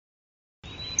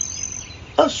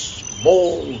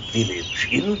small village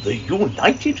in the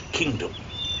United Kingdom,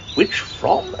 which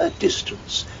from a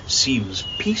distance seems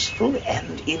peaceful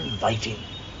and inviting,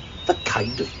 the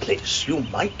kind of place you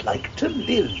might like to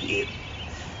live in.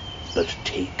 But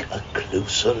take a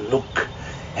closer look,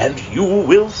 and you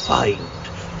will find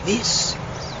this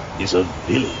is a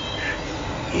village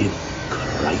in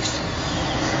crisis.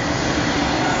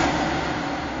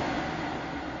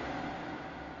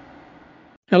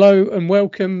 Hello and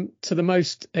welcome to the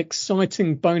most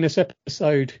exciting bonus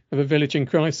episode of A Village in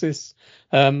Crisis.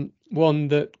 One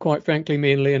that, quite frankly,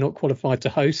 me and Lee are not qualified to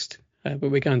host, but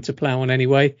we're going to plough on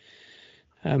anyway.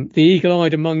 The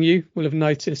eagle-eyed among you will have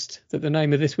noticed that the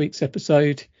name of this week's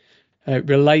episode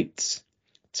relates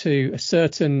to a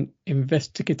certain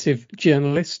investigative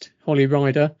journalist, Hollie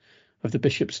Ryder, of the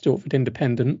Bishop Stortford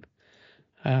Independent.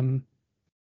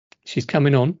 She's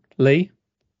coming on. Lee,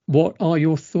 what are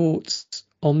your thoughts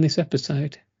on this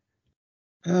episode?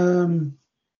 No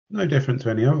different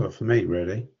to any other for me,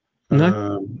 really.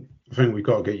 No? I think we've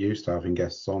got to get used to having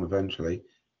guests on eventually.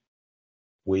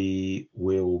 People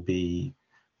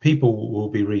will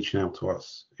be reaching out to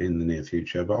us in the near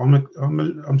future, but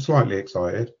I'm slightly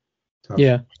excited to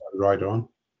have Ryder on.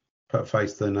 Put a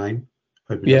face to the name.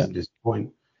 Hope it doesn't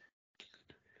disappoint.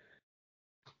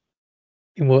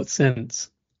 In what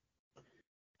sense?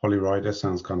 Hollie Ryder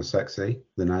sounds kind of sexy,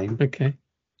 the name. Okay.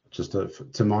 Just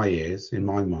to my ears, in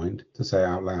my mind, to say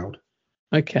out loud.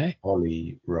 Okay.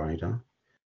 Hollie Ryder.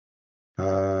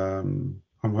 I'm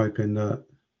hoping that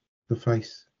the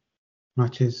face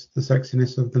matches the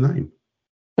sexiness of the name.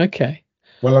 Okay.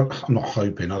 Well, I'm not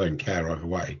hoping. I don't care either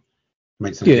way.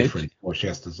 Makes no difference what she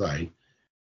has to say.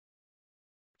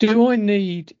 Do I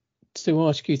need to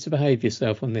ask you to behave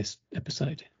yourself on this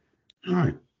episode?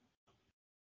 No.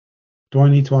 Do I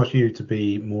need to ask you to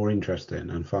be more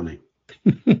interesting and funny?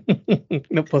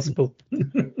 Not possible.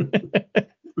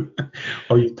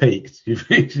 Oh, you've peaked. You've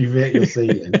hit your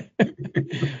ceiling.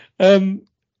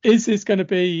 Is this going to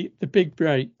be the big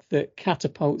break that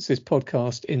catapults this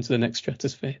podcast into the next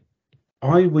stratosphere?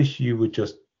 I wish you would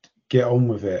just get on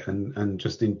with it and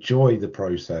just enjoy the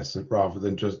process rather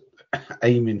than just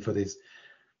aiming for this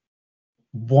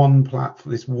one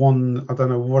platform, this one, I don't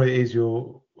know what it is,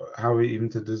 how even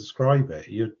to describe it.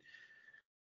 You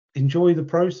enjoy the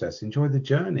process, enjoy the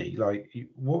journey. Like,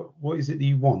 what is it that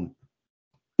you want?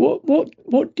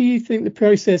 What do you think the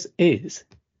process is?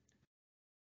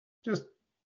 Just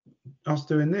us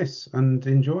doing this and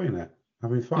enjoying it,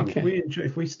 having fun. Okay.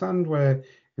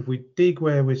 If we dig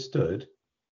where we stood,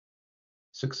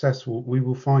 we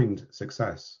will find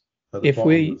success at the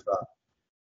bottom of that.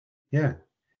 Yeah.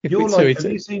 Have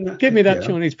you seen that? Give me that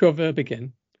Chinese proverb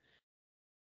again.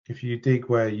 If you dig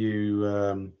where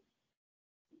you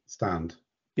stand,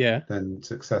 then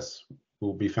success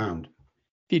will be found.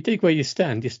 If you dig where you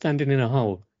stand, you're standing in a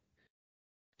hole.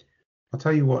 I'll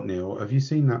tell you what, Neil, have you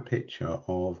seen that picture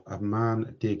of a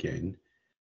man digging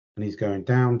and he's going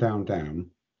down, down,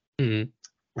 down,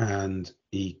 and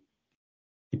he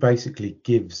basically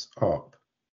gives up?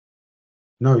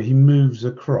 No, he moves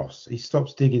across. He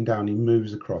stops digging down, he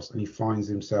moves across, and he finds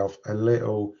himself a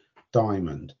little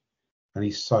diamond, and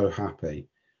he's so happy.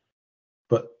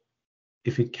 But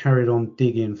if he'd carried on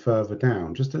digging further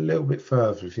down, just a little bit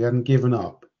further, if he hadn't given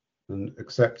up and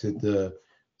accepted the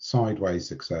sideways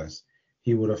success,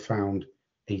 he would have found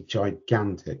a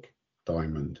gigantic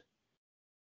diamond.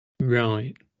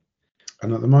 Right.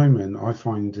 And at the moment, I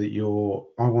find that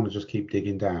I want to just keep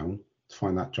digging down to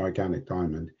find that gigantic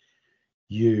diamond.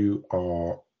 You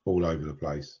are all over the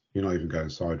place. You're not even going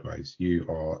sideways. You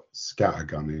are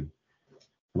scattergunning.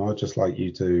 And I'd just like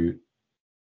you to,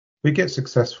 we get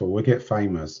successful, we get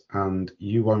famous, and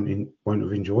you won't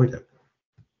have enjoyed it.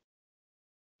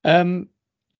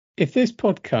 If this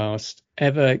podcast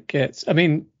ever gets, I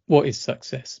mean, what is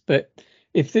success? But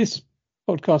if this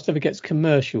podcast ever gets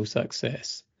commercial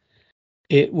success,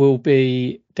 it will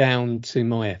be down to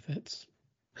my efforts.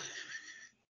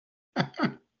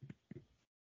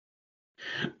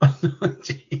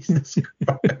 Jesus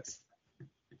Christ.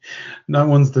 No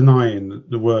one's denying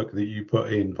the work that you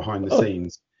put in behind the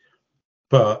scenes.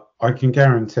 But I can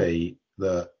guarantee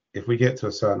that if we get to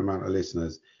a certain amount of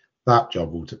listeners, that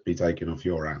job will be taken off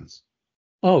your hands.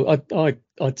 Oh, I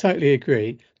totally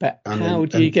agree. But how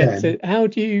do you get to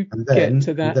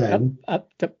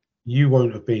that? You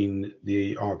won't have been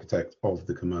the architect of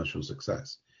the commercial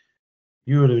success.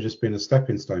 You would have just been a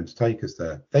stepping stone to take us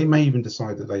there. They may even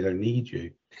decide that they don't need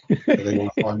you, but they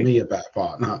want to find me a better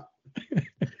partner.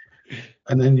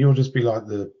 And then you'll just be like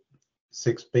the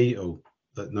sixth Beatle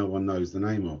that no one knows the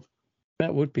name of.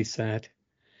 That would be sad.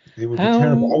 It would be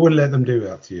terrible. I wouldn't let them do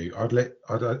that to you.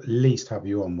 I'd at least have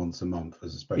you on once a month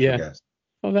as a special guest.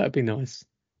 Oh, that'd be nice.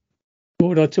 What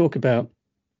would I talk about?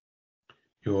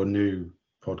 Your new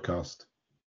podcast.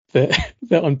 That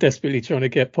I'm desperately trying to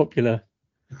get popular.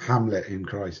 Hamlet in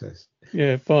Crisis.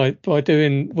 Yeah, by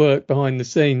doing work behind the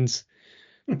scenes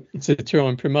to try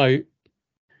and promote.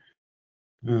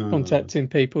 Contacting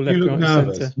people left, right,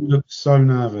 and centre. You look so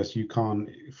nervous. You can't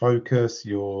focus.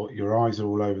 Your eyes are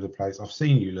all over the place. I've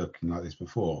seen you looking like this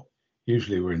before.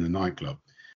 Usually we're in a nightclub.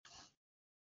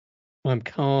 I'm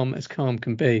calm as calm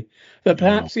can be. But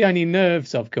perhaps the only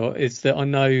nerves I've got is that I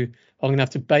know I'm going to have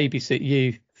to babysit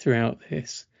you throughout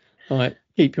this. Like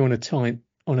keep you on a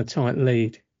tight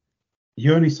lead.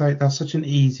 You only say that's such an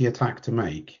easy attack to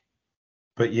make,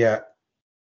 but yet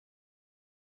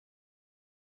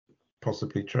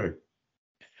possibly true.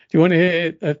 Do you want to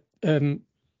hear a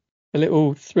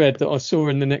little thread that I saw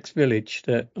in the next village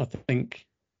that I think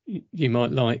you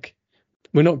might like?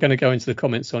 We're not going to go into the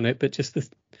comments on it, but just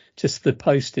the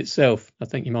post itself, I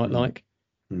think you might like.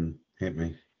 Hit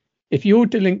me. If your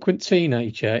delinquent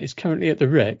teenager is currently at the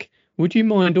rec, would you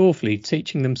mind awfully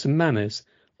teaching them some manners?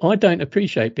 I don't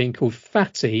appreciate being called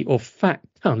fatty or fat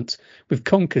cunt with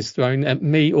conkers thrown at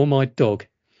me or my dog.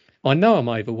 I know I'm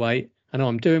overweight and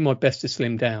I'm doing my best to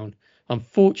slim down.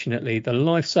 Unfortunately, the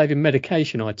life-saving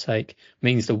medication I take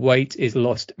means the weight is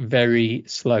lost very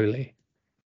slowly.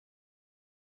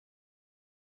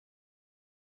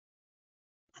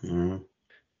 I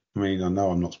mean, I know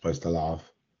I'm not supposed to laugh.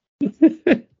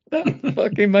 That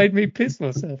fucking made me piss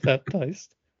myself, that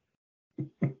post.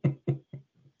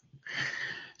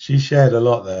 She shared a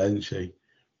lot there, didn't she?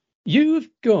 You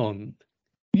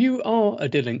are a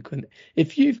delinquent.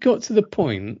 If you've got to the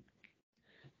point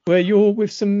where you're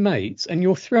with some mates and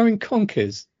you're throwing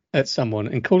conkers at someone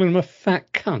and calling them a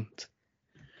fat cunt,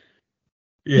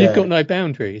 you've got no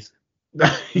boundaries.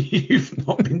 You've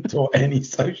not been taught any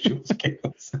social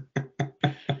skills.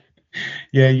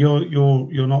 Yeah,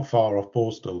 you're not far off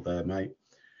Borstal there, mate.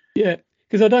 Yeah,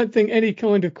 because I don't think any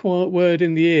kind of quiet word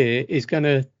in the ear is going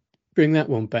to bring that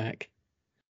one back.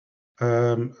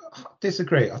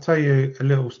 Disagree. I'll tell you a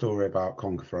little story about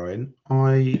conker throwing.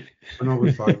 When I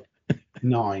was like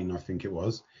 9, I think it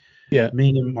was. Yeah. Me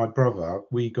and my brother,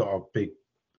 we got a big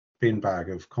bin bag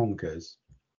of conkers,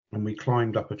 and we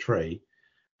climbed up a tree,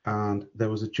 and there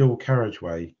was a dual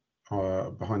carriageway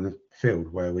behind the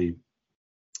field where we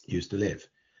used to live,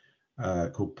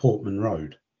 called Portman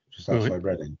Road, just outside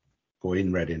Reading, or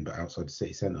in Reading, but outside the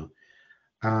city centre.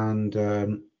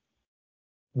 And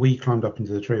we climbed up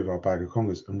into the tree with our bag of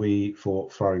conkers, and we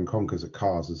thought throwing conkers at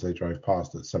cars as they drove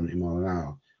past at 70 mile an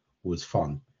hour was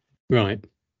fun. Right.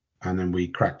 And then we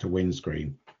cracked a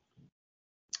windscreen,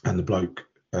 and the bloke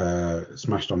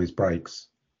smashed on his brakes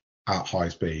at high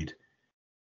speed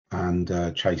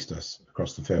and chased us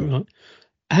across the field. Right.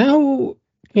 How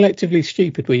collectively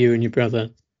stupid were you and your brother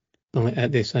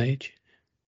at this age?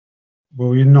 Well,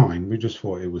 we were 9. We just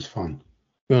thought it was fun.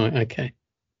 Right. Okay.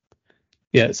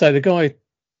 Yeah. So the guy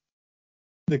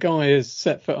is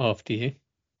set foot after you.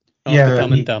 After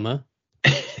Dumb and Dumber.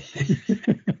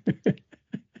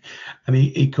 And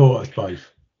he caught us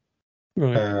both.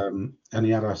 Right. And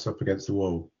he had us up against the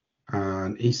wall.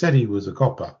 And he said he was a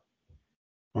copper.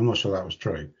 I'm not sure that was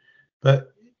true.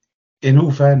 But in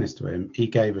all fairness to him, he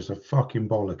gave us a fucking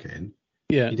bollocking.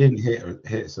 Yeah. He didn't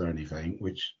hit us or anything,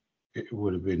 which it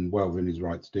would have been well within his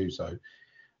right to do so.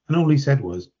 And all he said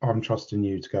was, I'm trusting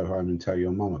you to go home and tell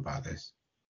your mum about this.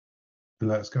 And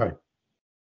let us go.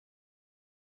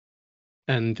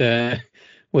 And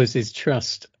was his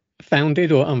trust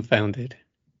founded or unfounded?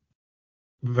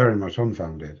 Very much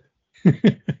unfounded.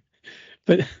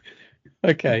 But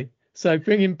okay, so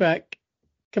coming back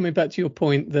to your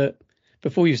point that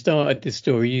before you started this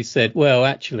story, you said, well,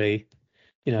 actually,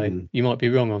 you might be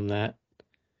wrong on that.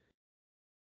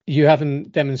 You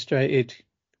haven't demonstrated.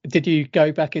 Did you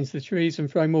go back into the trees and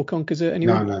throw more conkers at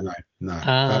anyone? No.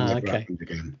 Ah, that never okay. happened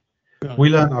again. Right. We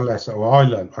learned our lesson. Well,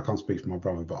 I can't speak for my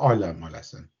brother, but I learned my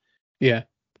lesson. Yeah.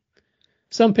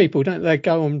 Some people, don't they,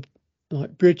 go on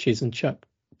like bridges and chuck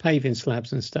paving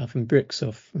slabs and stuff and bricks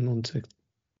off and onto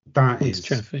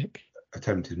traffic.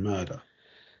 Attempted murder,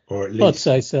 or at least I'd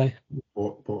say so.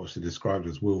 What was described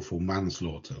as willful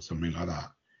manslaughter, or something like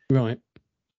that. Right.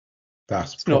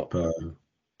 That's proper.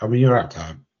 I mean, you're out to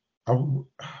have. I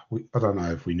don't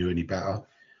know if we knew any better.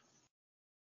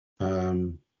 I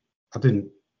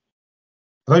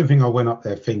don't think I went up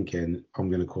there thinking I'm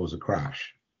going to cause a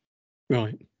crash.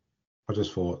 Right. I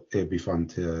just thought it'd be fun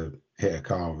to hit a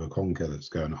car with a conker that's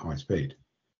going at high speed.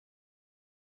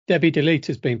 Debbie Delete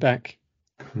has been back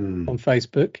on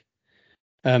Facebook.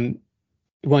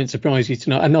 it won't surprise you to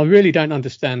know, and I really don't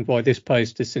understand why this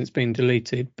post has since been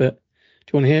deleted, but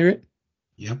do you want to hear it?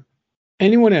 Yeah.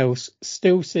 Anyone else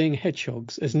still seeing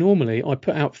hedgehogs, as normally I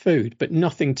put out food, but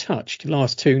nothing touched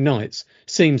last 2 nights?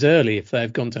 Seems early if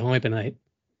they've gone to hibernate.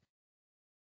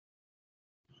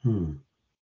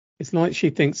 It's like she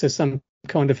thinks there's some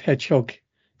kind of hedgehog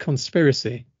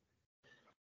conspiracy.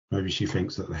 Maybe she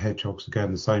thinks that the hedgehogs are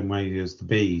going the same way as the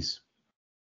bees.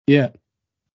 Yeah.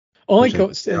 I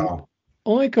got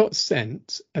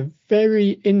sent a very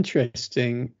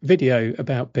interesting video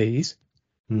about bees.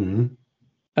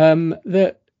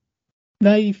 That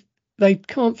they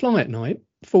can't fly at night,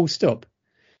 full stop.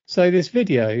 So this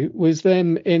video was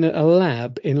them in a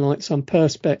lab in like some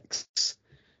perspex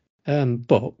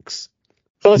box,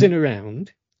 buzzing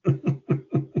around,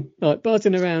 like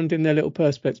buzzing around in their little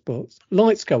perspex box.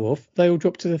 Lights go off, they all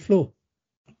drop to the floor.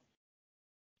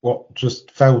 What?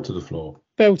 Just fell to the floor?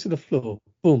 Fell to the floor.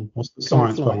 Boom. What's the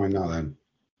science behind that then?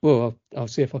 Well, I'll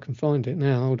see if I can find it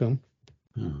now. Hold on.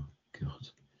 Oh God.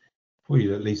 Well,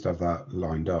 you'd at least have that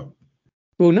lined up.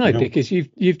 Well, no, because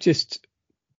you've just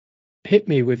hit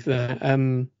me with that.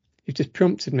 You've just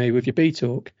prompted me with your bee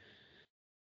talk.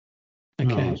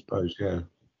 Okay. Oh, I suppose, yeah.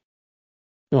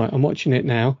 Right, I'm watching it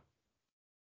now.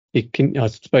 I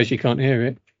suppose you can't hear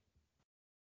it.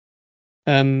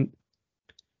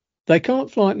 They can't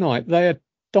fly at night. They are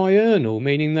diurnal,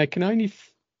 meaning they can only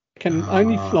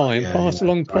fly and pass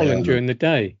along pollen during the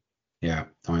day. Yeah,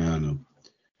 diurnal.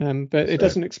 But it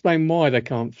doesn't explain why they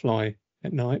can't fly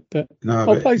at night. But no,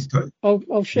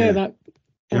 I'll share that.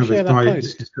 I'll share that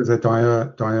post. It's because they're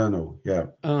diurnal. Yeah.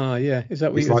 Ah, yeah. Is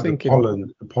that what it's you're like thinking?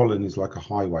 The pollen is like a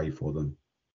highway for them.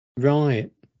 Right.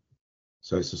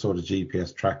 So it's a sort of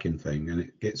GPS tracking thing, and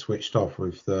it gets switched off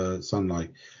if the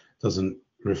sunlight doesn't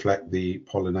reflect the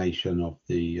pollination of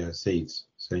the seeds.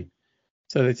 See.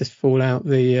 So they just fall out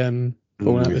the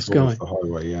sky. Off the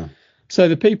highway, yeah. So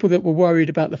the people that were worried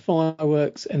about the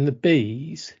fireworks and the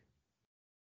bees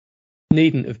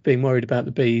needn't have been worried about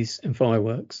the bees and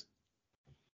fireworks.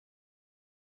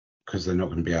 Because they're not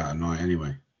going to be out at night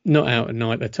anyway. Not out at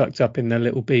night. They're tucked up in their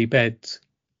little bee beds.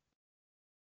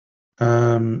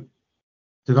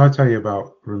 Did I tell you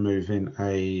about removing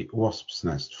a wasp's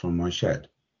nest from my shed?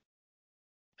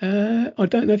 I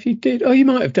don't know if you did. Oh, you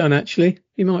might have done, actually.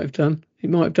 You might have done. You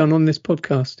might have done on this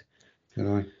podcast. Did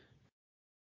I?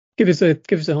 Give us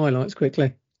the highlights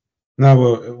quickly. No,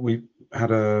 well, we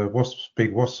had a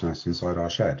big wasp nest inside our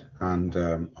shed, and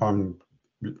I'm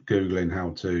Googling how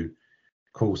to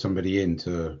call somebody in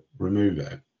to remove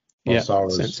it. Yeah,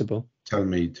 Sarah's sensible.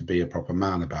 Telling me to be a proper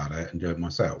man about it and do it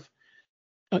myself.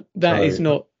 That is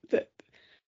not. I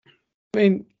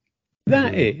mean,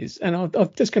 that is, and I'm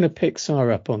just going to pick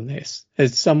Sarah up on this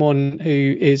as someone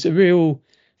who is a real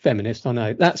feminist. I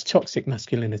know that's toxic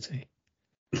masculinity.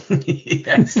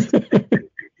 Yes.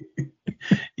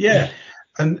 Yeah,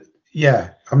 and yeah,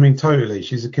 I mean, totally.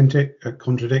 She's a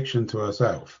contradiction to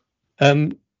herself.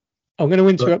 I'm going to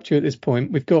interrupt you at this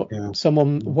point. We've got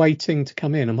someone waiting to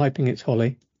come in. I'm hoping it's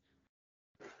Hollie.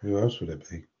 Who else would it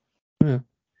be? Yeah.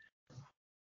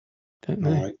 Don't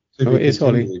know. Right. Oh, it is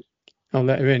Hollie. I'll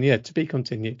let her in. Yeah, to be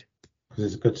continued. Because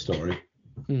it's a good story.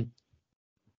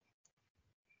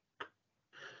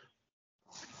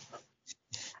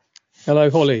 Hello,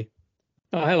 Hollie.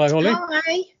 Oh, hello, Hollie.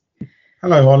 Hi.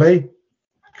 Hello, Hollie.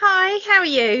 Hi, how are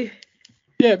you?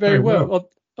 Yeah, very well.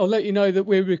 I'll let you know that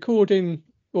we're recording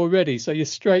already, so you're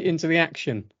straight into the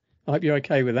action. I hope you're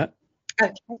okay with that.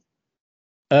 Okay.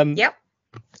 Yep.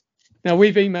 Now,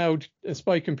 we've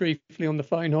spoken briefly on the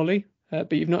phone, Hollie,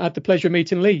 but you've not had the pleasure of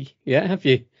meeting Lee yet, have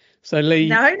you? So, Lee.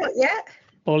 No, not yet.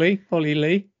 Hollie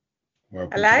Lee.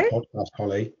 Welcome Hello. to the podcast,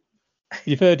 Hollie.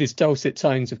 You've heard his dulcet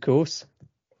tones, of course.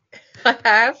 I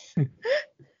have.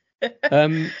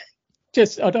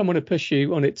 I don't want to push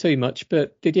you on it too much,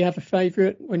 but did you have a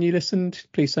favourite when you listened?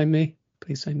 Please say me.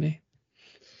 Please say me.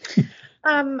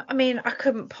 I mean, I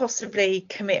couldn't possibly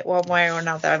commit one way or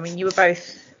another. I mean, you were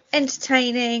both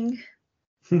entertaining.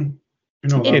 In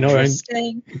our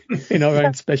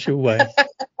own special way.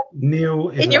 Neil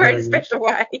is in your own special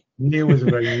way. Neil is a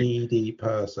very needy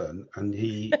person, and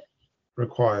he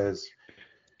requires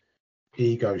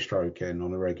ego stroking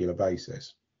on a regular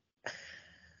basis.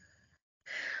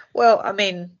 Well, I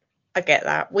mean, I get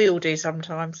that. We all do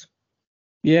sometimes.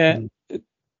 Yeah,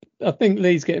 I think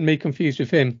Lee's getting me confused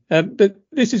with him. But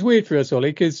this is weird for us,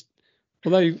 Hollie, because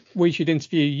although we should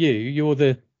interview you, you're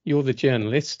the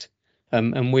journalist,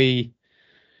 and we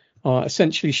are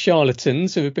essentially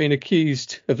charlatans who have been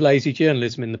accused of lazy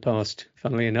journalism in the past,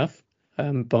 funnily enough,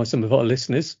 by some of our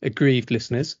listeners, aggrieved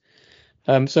listeners.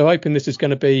 So hoping this is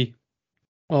going to be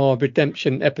our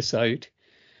redemption episode.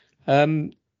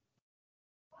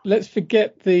 Let's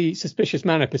forget the Suspicious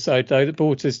Man episode, though, that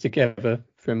brought us together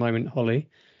for a moment, Holly,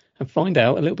 and find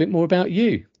out a little bit more about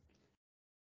you.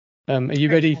 Are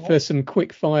you ready for some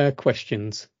quick fire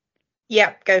questions?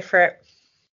 Yep, go for it.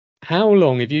 How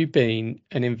long have you been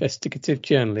an investigative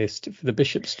journalist for the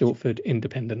Bishop Stortford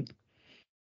Independent?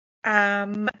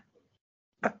 I've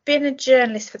been a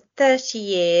journalist for 30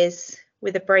 years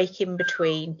with a break in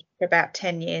between for about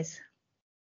 10 years.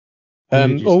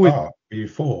 When did you start? Were you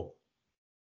 4?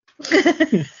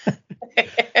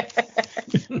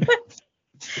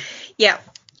 Yeah,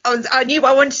 I knew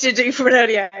what I wanted to do from an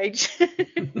early age.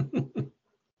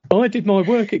 I did my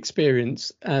work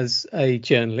experience as a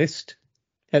journalist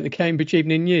at the Cambridge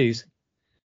Evening News.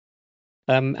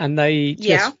 And they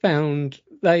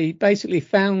they basically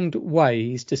found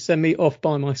ways to send me off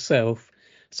by myself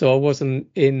so I wasn't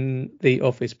in the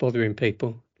office bothering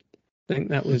people. I think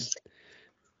that was...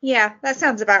 Yeah, that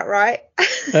sounds about right.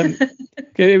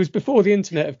 It was before the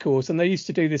internet, of course, and they used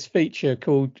to do this feature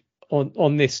called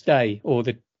On This Day, or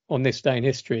On This Day in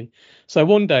History. So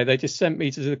one day they just sent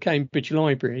me to the Cambridge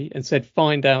Library and said,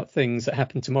 find out things that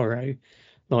happen tomorrow,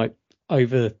 like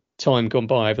over time gone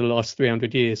by, over the last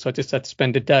 300 years. So I just had to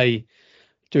spend a day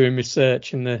doing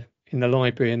research in the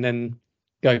library and then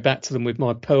go back to them with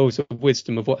my pearls of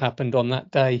wisdom of what happened on that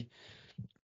day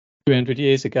 300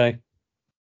 years ago.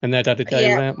 And they'd had a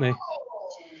day without me.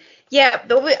 Yeah,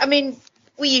 but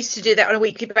we used to do that on a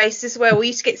weekly basis as well. We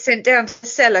used to get sent down to the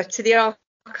cellar to the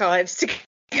archives to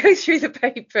go through the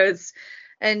papers.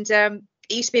 And it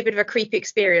used to be a bit of a creepy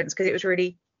experience because it was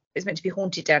meant to be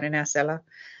haunted down in our cellar.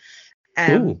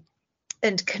 And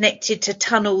connected to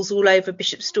tunnels all over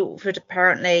Bishop Stortford,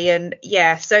 apparently. And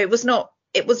yeah, so it was not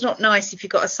nice if you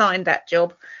got assigned that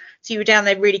job. So you were down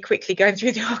there really quickly going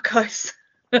through the archives.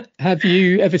 Have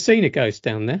you ever seen a ghost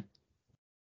down there?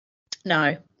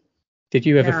 No. Did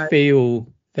you ever feel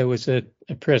there was a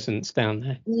presence down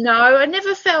there? No, I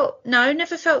never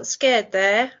felt scared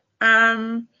there.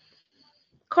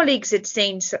 Colleagues had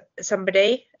seen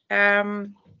somebody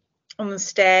on the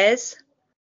stairs,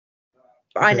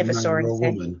 but I never saw anything.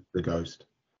 A woman, the ghost?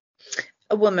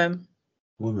 A woman.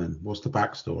 What's the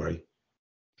backstory?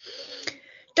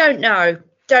 Don't know.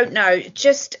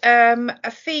 Just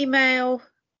a female,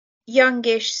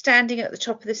 youngish, standing at the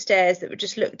top of the stairs that would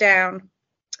just look down.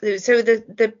 So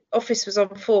the office was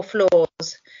on 4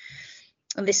 floors,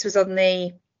 and this was on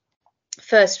the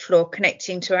first floor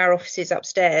connecting to our offices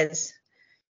upstairs.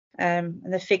 And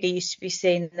the figure used to be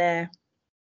seen there.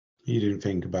 You didn't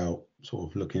think about sort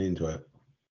of looking into it?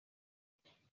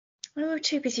 We were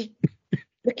too busy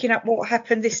looking up what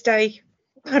happened this day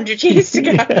 100 years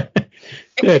ago.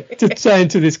 Just saying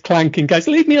to this clanking guys,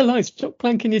 leave me alone, stop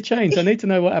clanking your chains. I need to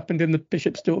know what happened in the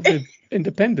Bishop Stortford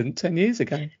Independent 10 years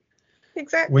ago.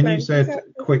 Exactly. When you said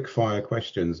quick fire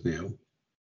questions, Neil,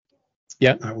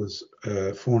 yeah, that was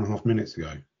 4.5 minutes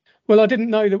ago. Well, I didn't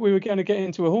know that we were going to get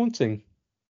into a haunting.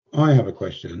 I have a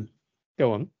question.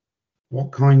 Go on.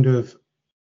 What kind of...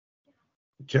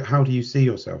 How do you see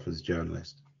yourself as a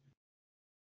journalist?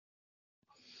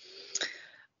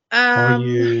 Are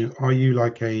you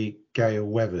like a Gail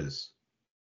Weathers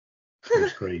on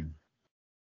screen?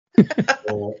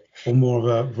 or more of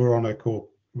a Veronica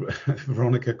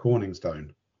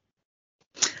Corningstone?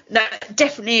 No,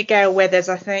 definitely a Gail Weathers,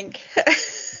 I think.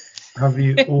 Have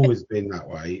you always been that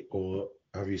way, or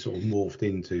have you sort of morphed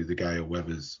into the Gail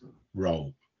Weathers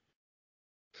role?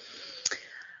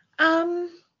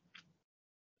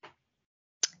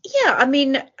 Yeah, I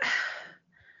mean,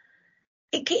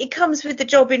 it comes with the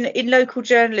job in local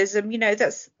journalism. You know,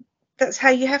 that's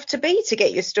how you have to be to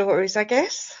get your stories, I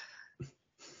guess.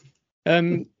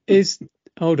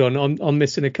 Hold on, I'm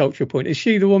missing a cultural point. Is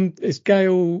she the one? Is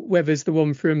Gail Weathers the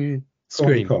one from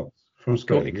Scream? Cox from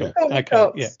Scream. Yeah. Okay,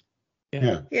 Cox.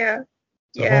 Yeah.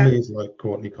 So Hollie is like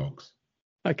Courtney Cox.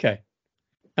 Okay.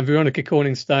 And Veronica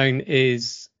Corningstone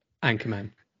is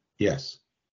Anchorman. Yes.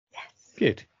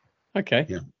 Good. Okay.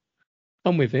 Yeah.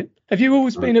 I'm with it. Have you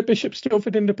always been at Bishop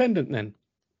Stortford Independent then?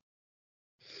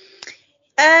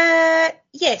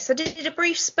 Yes, I did a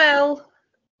brief spell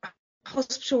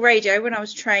hospital radio when I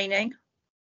was training.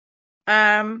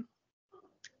 And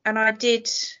I did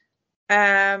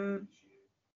a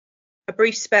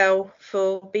brief spell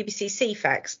for BBC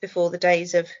CFAX before the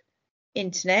days of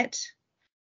internet.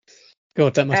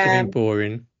 God, that must have been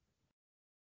boring.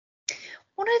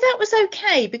 Well, no, that was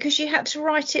okay because you had to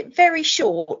write it very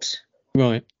short.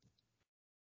 Right.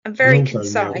 And very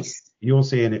concise. You're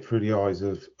seeing it through the eyes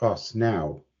of us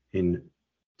now in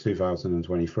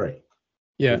 2023.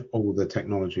 Yeah. With all the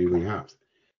technology we have.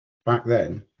 Back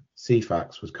then,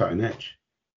 CFAX was cutting edge.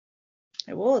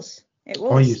 It was.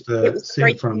 I used to sit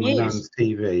in front of my news. nan's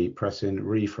TV pressing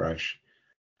refresh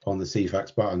on the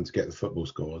CFAX button to get the football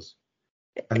scores.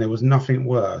 And there was nothing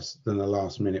worse than a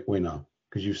last minute winner,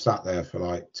 because you've sat there for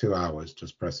like 2 hours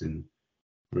just pressing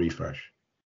refresh.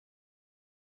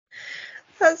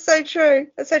 That's so true.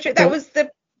 That was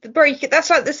the break. That's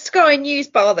like the Sky News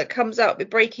bar that comes up with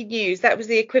breaking news. That was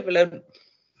the equivalent.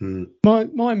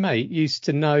 My mate used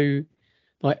to know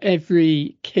like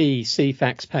every key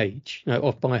CFAX page,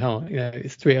 off by heart.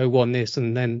 It's 301 this,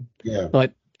 and then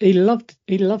like he loved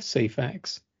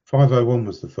CFAX. 501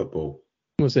 was the football.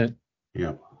 Was it?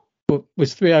 Yeah. What,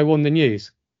 was 301 the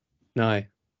news? No, I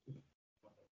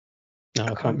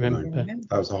can't remember.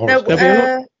 That was a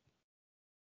horoscope.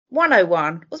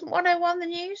 101. Wasn't 101 the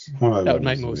news? 101 that would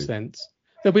make more sense.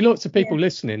 There'll be lots of people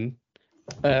listening.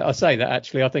 I say that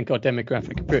actually, I think our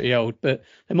demographic are pretty old, but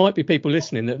there might be people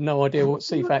listening that have no idea what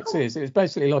CFAX is. It's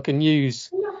basically like a news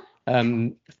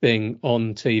thing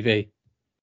on TV.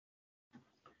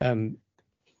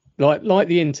 Like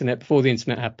the internet, before the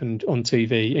internet happened on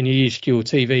TV, and you used your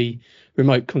TV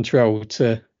remote control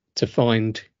to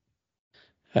find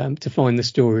the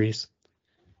stories.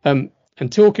 And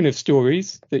talking of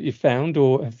stories that you found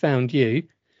or have found you,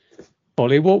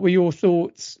 Hollie, what were your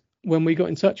thoughts when we got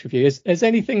in touch with you? Has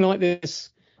anything like this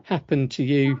happened to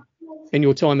you in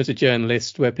your time as a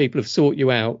journalist, where people have sought you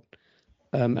out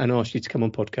and asked you to come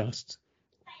on podcasts?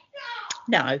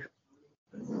 No.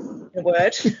 A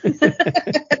word.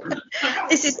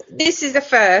 This is the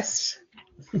first.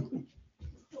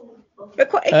 But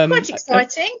quite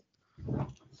exciting.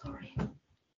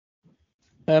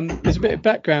 There's a bit of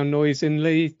background noise in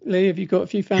Lee. Lee, have you got a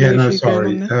few family issues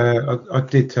going on there? I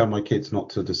did tell my kids not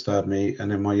to disturb me,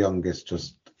 and then my youngest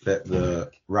just let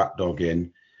the rat dog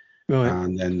in. Right.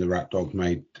 And then the rat dog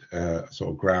made sort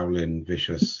of growling,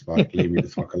 vicious, like leave me the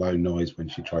fuck alone noise when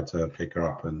she tried to pick her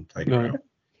up and take her out.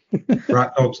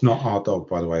 Rat dog's not our dog,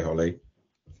 by the way, Hollie.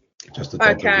 Just a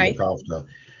dog that we look after.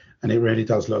 And it really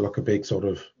does look like a big sort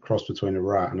of cross between a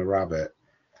rat and a rabbit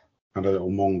and a little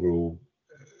mongrel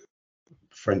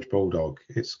French bulldog.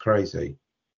 It's crazy.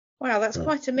 Wow, that's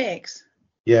quite a mix.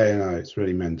 Yeah, no, it's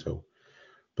really mental.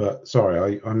 But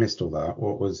sorry, I missed all that.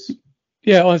 What was...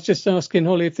 Yeah, I was just asking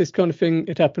Hollie if this kind of thing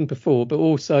had happened before, but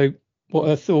also what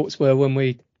her thoughts were when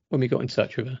we got in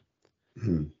touch with her.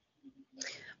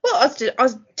 Well, I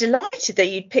was delighted that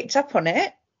you'd picked up on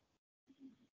it.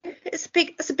 It's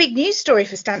a big news story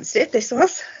for Stansted, this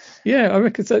was. Yeah, I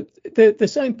reckon so. The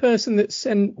same person that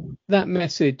sent that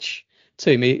message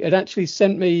to me had actually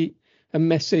sent me a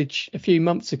message a few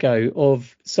months ago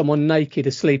of someone naked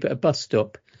asleep at a bus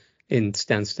stop in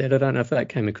Stansted. I don't know if that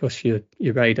came across your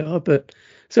radar, but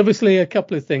it's obviously a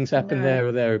couple of things happened there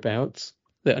or thereabouts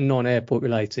that are non-airport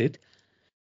related.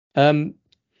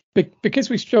 Because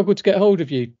we struggled to get hold of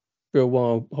you for a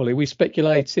while, Hollie, we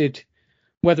speculated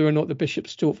whether or not the Bishop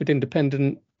Stortford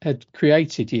Independent had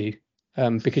created you,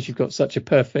 because you've got such a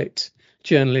perfect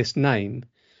journalist name.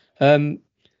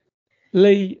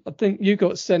 Lee, I think you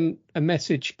got sent a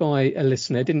message by a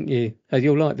listener, didn't you?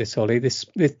 You'll like this, Hollie. This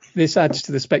adds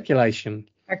to the speculation.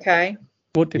 Okay.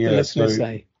 What did the listener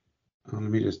say? Let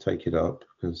me just take it up,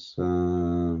 because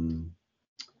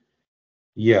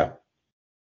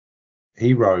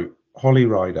he wrote, Hollie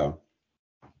Ryder.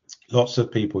 Lots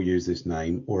of people use this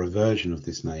name or a version of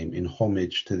this name in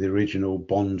homage to the original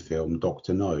Bond film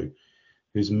Dr. No,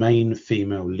 whose main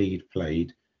female lead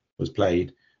was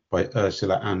played by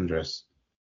Ursula Andress,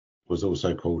 was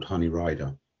also called Hollie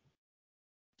Ryder.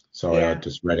 Sorry, I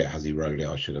just read it as he wrote it.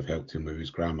 I should have helped him with his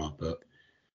grammar, but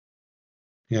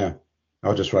yeah,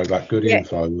 I just wrote back good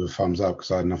info with a thumbs up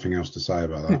because I had nothing else to say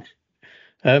about that.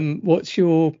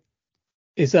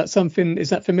 Is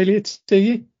that familiar to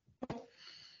you?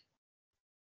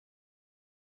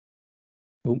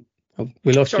 Oh,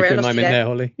 we lost you for a moment there,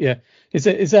 Hollie. Yeah,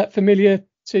 is that familiar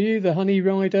to you, the Hollie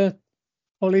Ryder?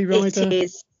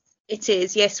 It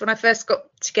is. Yes, when I first got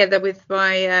together with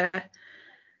my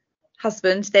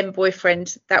husband, then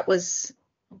boyfriend, that was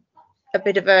a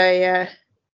bit of a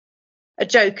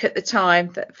joke at the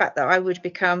time. The fact that I would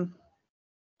become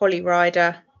Hollie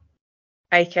Ryder,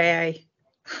 aka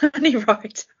Honey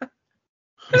Ryder.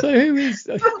 So who is?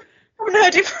 I haven't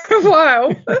heard it for a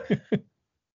while.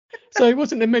 So it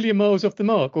wasn't a million miles off the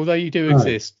mark, although you do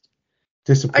exist.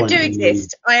 I do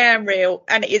exist. I am real,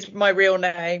 and it is my real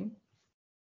name.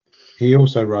 He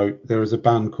also wrote, there is a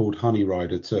band called Hollie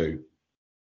Ryder too.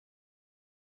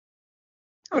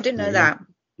 I didn't know that.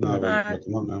 No,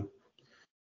 no.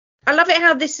 I love it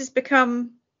how this has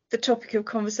become the topic of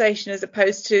conversation as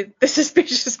opposed to the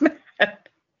suspicious man.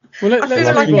 Well, I feel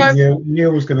let's like move on.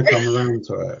 Neil was going to come around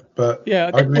to it, but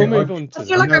Yeah, we'll move on to I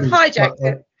feel like I've hijacked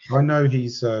it. I know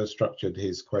he's structured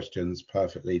his questions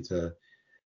perfectly to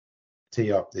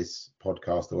tee up this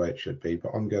podcast the way it should be,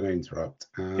 but I'm going to interrupt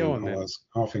and Go on, then.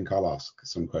 I think I'll ask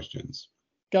some questions.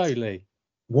 Go, Lee.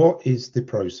 What is the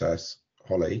process,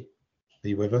 Hollie? Are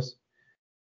you with us?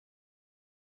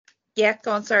 Yeah,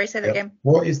 go on. Sorry, say that again.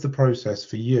 What is the process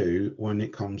for you when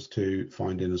it comes to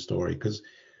finding a story? Because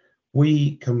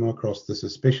we come across the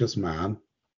suspicious man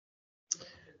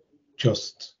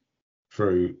just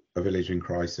through a village in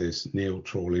crisis, Neil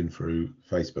trawling through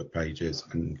Facebook pages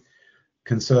and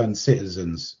concerned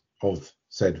citizens of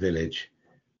said village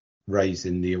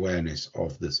raising the awareness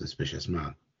of the suspicious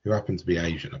man, who happened to be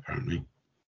Asian, apparently.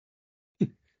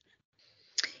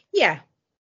 Yeah.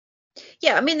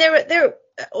 I mean, there are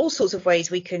all sorts of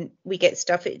ways we get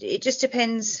stuff. It just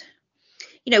depends.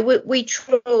 You know, we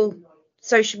trawl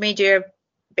social media a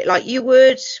bit like you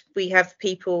would. We have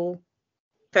people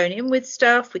phone in with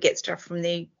stuff. We get stuff from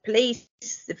the police,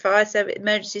 the fire service,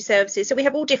 emergency services. So we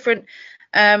have all different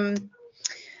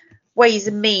ways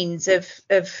and means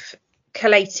of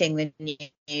collating the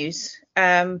news.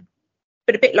 But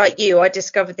a bit like you, I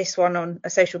discovered this one on a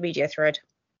social media thread.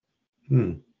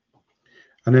 And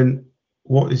then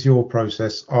what is your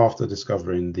process after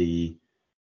discovering the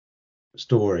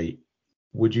story?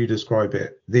 Would you describe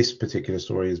this particular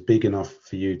story, as big enough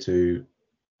for you to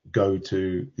go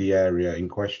to the area in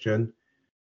question?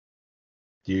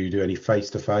 Do you do any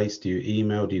face-to-face? Do you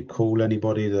email? Do you call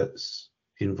anybody that's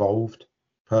involved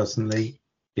personally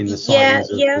in the sightings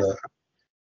of the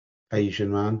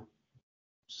Asian man,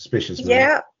 suspicious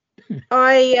man?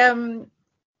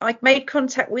 I made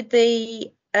contact with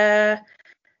the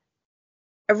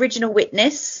original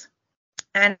witness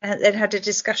and then had a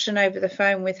discussion over the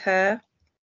phone with her.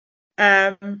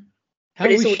 How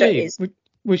was she?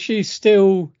 Was she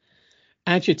still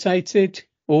agitated,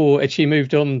 or had she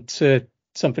moved on to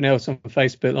something else on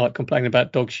Facebook, like complaining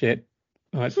about dog shit,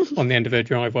 like on the end of her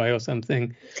driveway or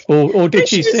something? Or did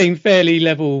she seem fairly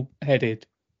level-headed?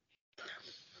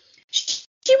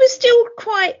 She was still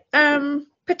quite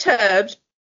perturbed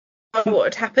by what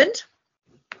had happened.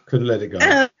 Couldn't let it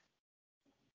go.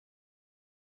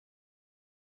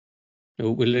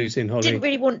 We're losing Hollie. Didn't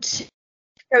really want to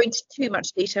go into too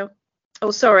much detail. Oh,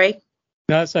 sorry.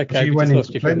 No, it's okay. She went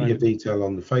into plenty of detail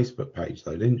on the Facebook page,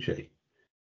 though, didn't she?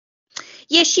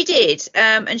 Yes, she did.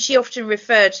 And she often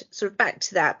referred sort of back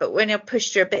to that. But when I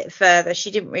pushed her a bit further,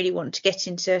 she didn't really want to get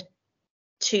into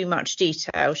too much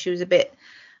detail. She was a bit,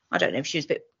 I don't know if she was a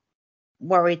bit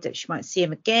worried that she might see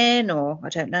him again, or I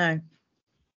don't know.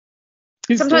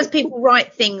 Sometimes people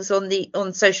write things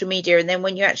on social media, and then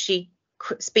when you actually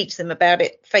speak to them about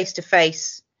it face to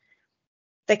face,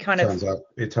 they kind of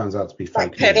it turns out to be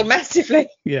fake backpedal massively.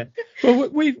 Yeah. Well,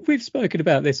 we've spoken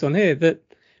about this on here, that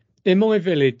in my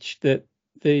village that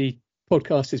the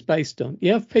podcast is based on,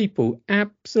 you have people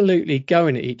absolutely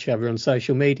going at each other on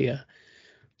social media.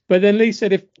 But then Lee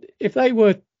said if they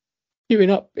were queuing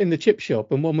up in the chip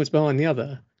shop and one was behind the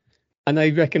other and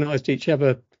they recognised each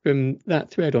other from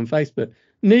that thread on Facebook,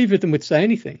 neither of them would say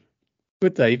anything,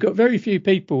 would they? You've got very few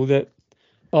people that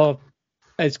are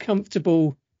as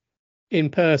comfortable in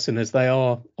person as they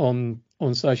are on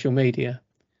social media.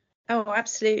 Oh,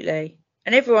 absolutely.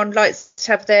 And everyone likes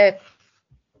to have their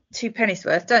 2 pennies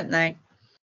worth, don't they?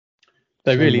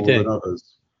 They really do. Than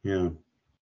others. Yeah.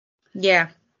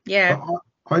 But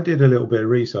I did a little bit of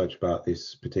research about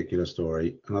this particular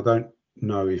story, and I don't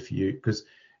know if because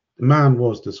the man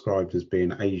was described as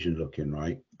being Asian looking,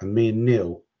 right? And me and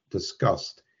Neil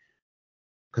discussed,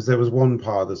 because there was one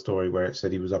part of the story where it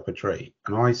said he was up a tree,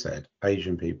 and I said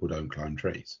Asian people don't climb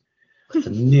trees.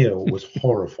 And Neil was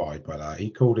horrified by that. He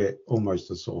called it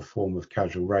almost a sort of form of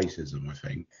casual racism, I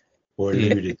think, or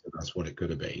alluded to that's what it could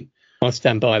have been. I'll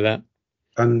stand by that.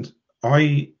 And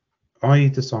I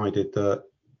decided that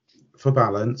for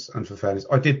balance and for fairness,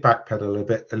 I did backpedal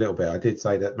a little bit. I did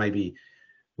say that maybe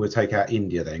we'll take out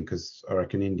India then, because I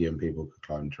reckon Indian people could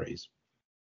climb trees.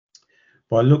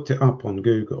 But I looked it up on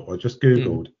Google. I just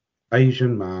Googled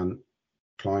Asian man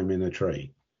climbing a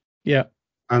tree. Yeah.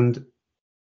 And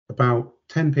about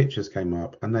 10 pictures came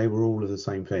up, and they were all of the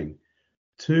same thing.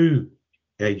 2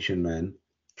 Asian men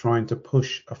trying to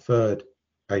push a third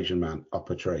Asian man up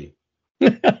a tree.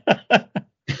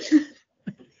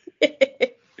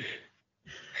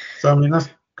 So, I mean, that's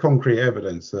concrete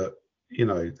evidence that, you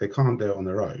know, they can't do it on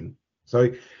their own. So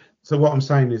what I'm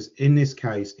saying is, in this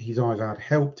case, he's either had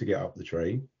help to get up the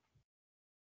tree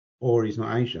or he's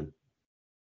not Asian.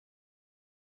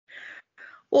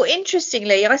 Well,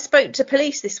 interestingly, I spoke to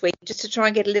police this week just to try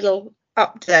and get a little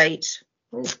update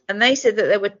And they said that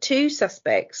there were 2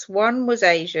 suspects. One was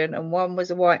Asian and one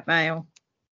was a white male.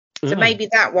 So maybe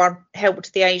that one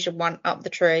helped the Asian one up the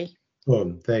tree.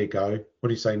 Well, there you go. What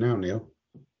do you say now, Neil?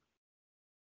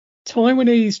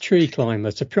 Taiwanese tree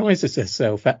climber surprises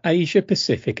herself at Asia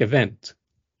Pacific event.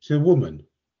 She's a woman.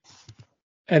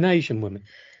 An Asian woman.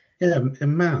 Yeah, a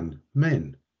man.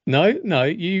 Men. No,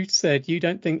 you said you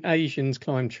don't think Asians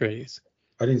climb trees.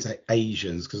 I didn't say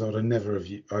Asians because I would have never have.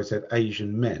 I said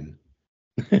Asian men.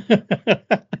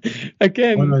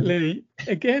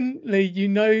 Again, Lee, you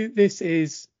know this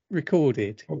is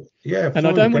recorded. Yeah, and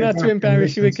I don't want to have to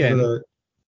embarrass you again.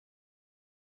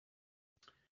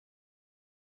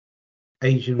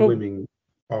 Asian women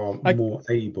are more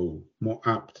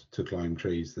apt to climb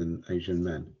trees than Asian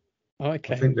men.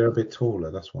 Okay. I think they're a bit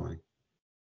taller, that's why.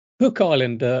 Cook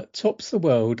Islander tops the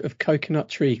world of coconut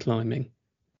tree climbing.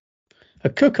 A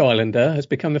Cook Islander has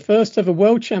become the first ever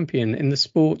world champion in the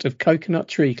sport of coconut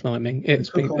tree climbing.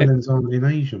 Cook Islands aren't in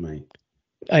Asia, mate.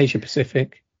 Asia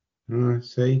Pacific.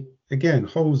 See, again,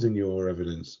 holes in your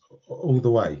evidence all the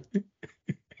way.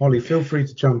 Hollie, feel free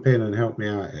to jump in and help me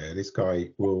out here. This guy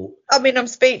will. I mean, I'm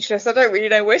speechless. I don't really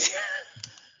know where.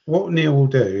 What Neil will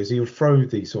do is he'll throw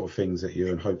these sort of things at you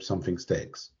and hope something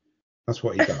sticks. That's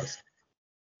what he does.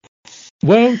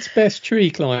 World's best tree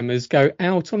climbers go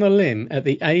out on a limb at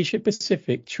the Asia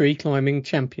Pacific Tree Climbing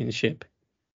Championship.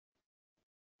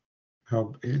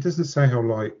 It doesn't say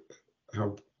how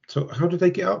did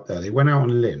they get up there? They went out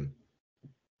on a limb.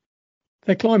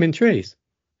 They're climbing trees.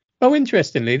 Oh,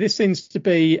 interestingly, this seems to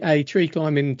be a tree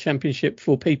climbing championship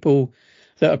for people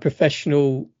that are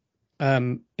professional.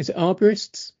 Is it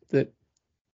arborists that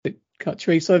cut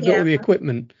trees? So they've got all the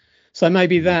equipment. So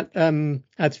maybe that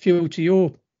adds fuel to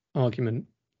your argument.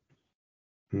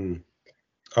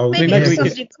 Oh, maybe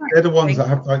they're the ones that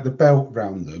have like the belt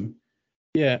round them.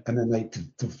 Yeah. And then they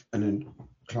and then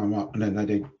climb up and then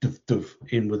they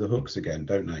in with the hooks again,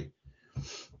 don't they?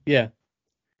 Yeah.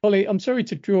 Hollie, I'm sorry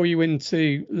to draw you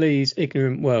into Lee's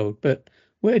ignorant world, but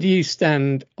where do you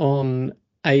stand on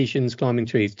Asians climbing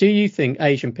trees? Do you think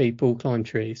Asian people climb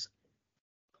trees?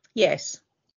 Yes.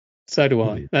 So do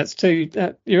I. That's 2.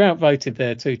 You're outvoted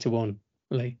there 2-1,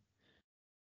 Lee.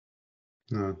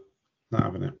 No, not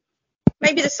having it.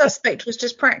 Maybe the suspect was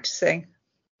just practicing.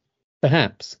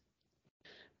 Perhaps.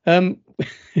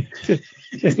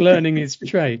 Just learning his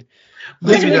trade.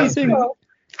 Maybe that's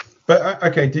But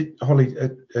okay, Hollie,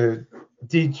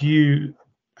 did you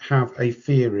have a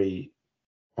theory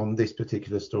on this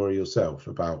particular story yourself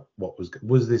about what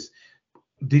was this?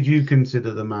 Did you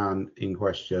consider the man in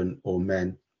question, or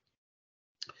men,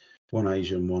 one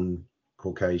Asian, one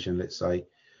Caucasian, let's say,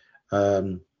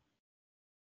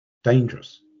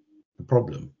 dangerous, a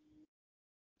problem,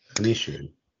 an issue?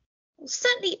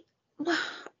 Certainly,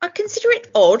 I consider it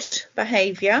odd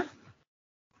behaviour.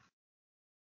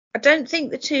 I don't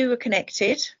think the 2 are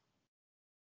connected.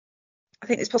 I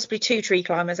think there's possibly 2 tree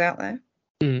climbers out there.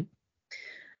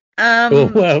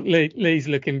 Well, Lee's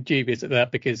looking dubious at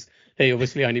that because he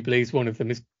obviously only believes one of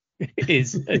them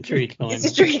is a tree climber. It's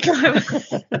a tree climber.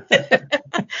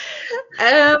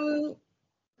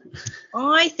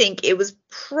 I think it was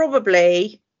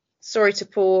probably, sorry to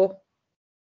pour,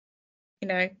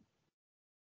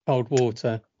 cold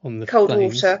water on the cold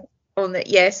flames. Water on it,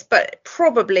 yes, but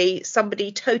probably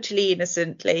somebody totally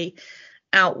innocently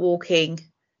out walking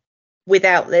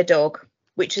without their dog,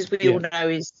 which, as we all know,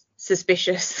 is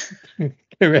suspicious.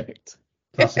 Correct.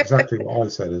 That's exactly what I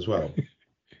said as well.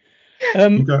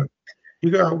 You go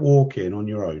out walking on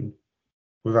your own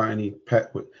without any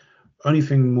pet. Only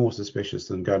thing more suspicious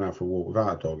than going out for a walk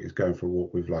without a dog is going for a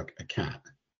walk with like a cat.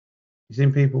 You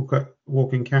seen people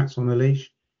walking cats on a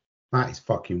leash? That is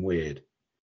fucking weird.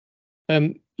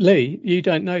 Lee, you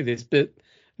don't know this, but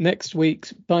next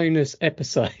week's bonus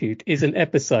episode is an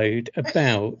episode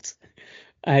about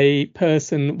a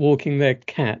person walking their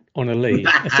cat on a leash.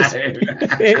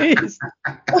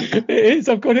 It is.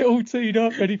 I've got it all teed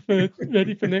up, ready for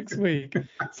next week.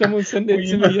 Someone sent it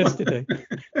to me yesterday.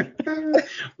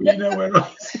 You know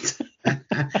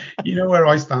where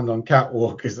I stand on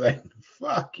catwalkers. They're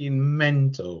fucking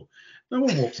mental. No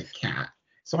one walks a cat.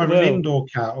 It's either an indoor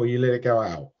cat or you let it go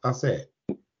out. That's it.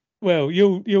 Well,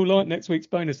 you'll like next week's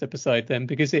bonus episode then,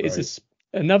 because it is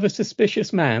another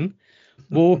suspicious man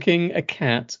walking a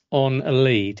cat on a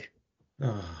lead.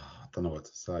 I don't know what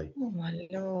to say. Oh my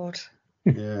lord.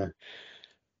 Yeah.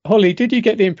 Hollie, did you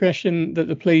get the impression that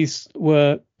the police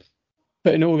were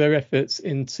putting all their efforts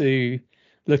into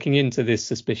looking into this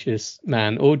suspicious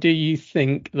man, or do you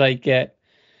think they get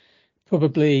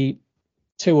probably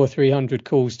 200 or 300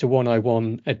 calls to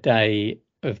 101 a day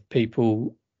of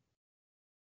people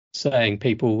saying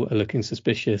people are looking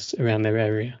suspicious around their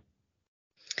area?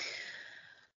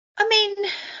 I mean,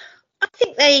 I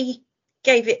think they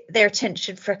gave it their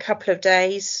attention for a couple of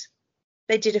days.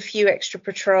 They did a few extra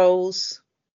patrols,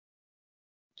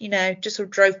 just sort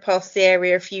of drove past the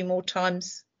area a few more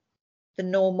times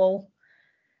than normal.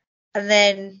 And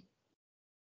then,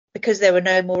 because there were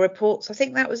no more reports, I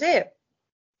think that was it.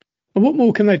 And what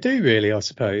more can they do, really, I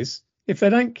suppose? If they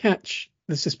don't catch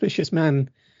the suspicious man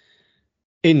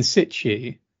in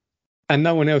situ and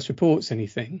no one else reports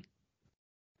anything.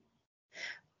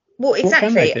 Well, exactly. What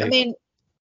can they do? I mean,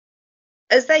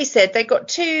 as they said, they got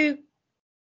two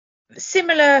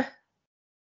similar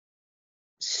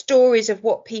stories of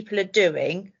what people are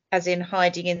doing, as in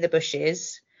hiding in the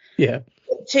bushes. Yeah.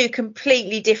 Two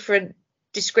completely different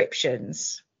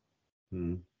descriptions.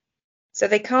 Mm. So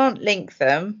they can't link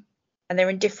them, and they're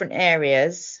in different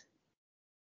areas.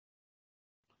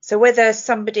 So whether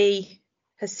somebody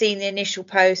has seen the initial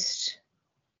post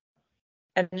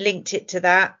and linked it to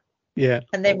that, yeah,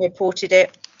 and then reported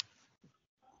it.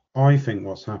 I think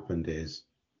what's happened is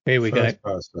here we go.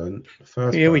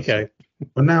 Here we go.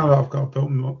 But now that I've got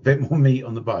a bit more meat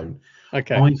on the bone,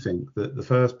 okay. I think that the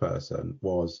first person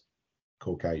was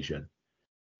Caucasian,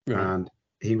 right. and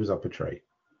he was up a tree,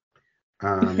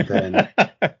 and then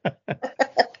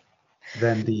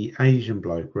then the Asian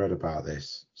bloke read about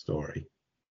this story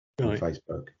on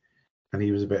Facebook, and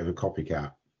he was a bit of a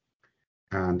copycat,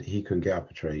 and he couldn't get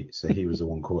up a tree, so he was the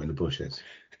one caught in the bushes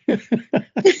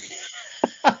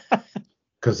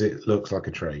because it looks like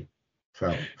a tree.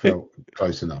 Felt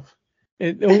close enough.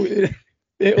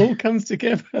 It all comes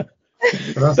together.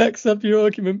 Backs up your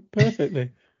argument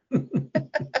perfectly.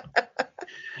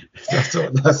 That's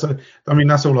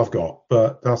all I've got,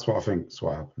 but that's what I think is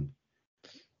what happened.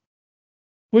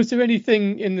 Was there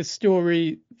anything in the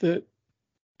story that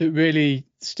really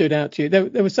stood out to you?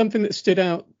 There was something that stood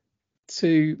out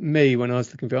to me when I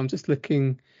was looking for it. I'm just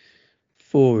looking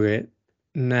for it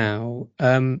now.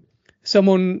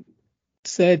 Someone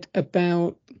said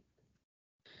about,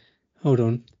 hold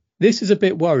on, this is a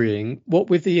bit worrying. What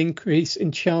with the increase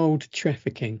in child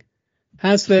trafficking?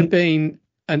 Has there been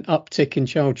an uptick in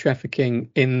child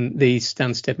trafficking in the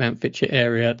Stansted Mount Fitchett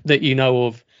area that you know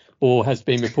of, or has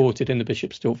been reported in the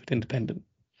Bishop Stortford Independent?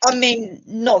 I mean,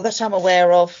 not that I'm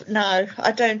aware of. No,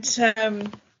 I don't. I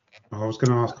was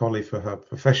going to ask Hollie for her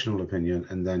professional opinion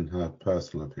and then her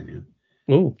personal opinion.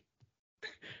 Oh.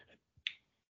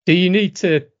 Do you need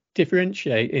to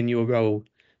differentiate in your role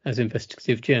as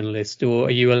investigative journalist, or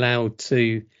are you allowed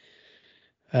to?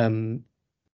 Sure.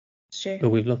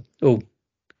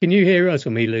 Can you hear us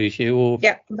when we lose you? Or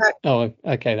yeah. But, oh,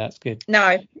 okay, that's good.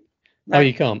 No. Oh,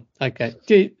 you can't. Okay.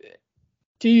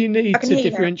 Do you need to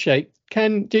differentiate?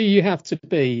 Do you have to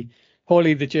be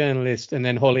Hollie the journalist and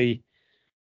then Hollie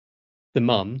the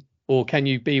mum, or can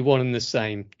you be one and the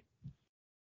same?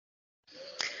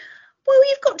 Well,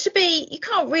 you've got to be. You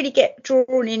can't really get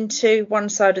drawn into one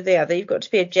side or the other. You've got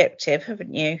to be objective,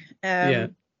 haven't you? Yeah.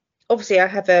 Obviously, I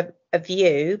have a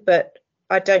view, but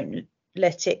I don't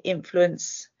let it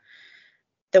influence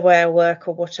the way I work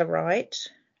or what I write.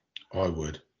 I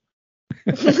would.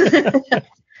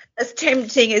 As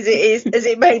tempting as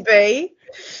it may be.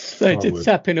 So just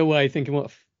tapping away, thinking, what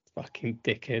a fucking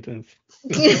dickhead,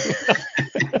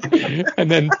 and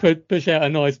then push out a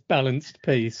nice balanced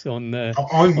piece on.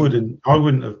 I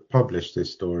wouldn't have published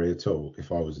this story at all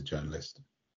if I was a journalist.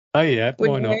 Oh yeah,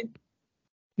 why not?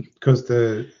 Because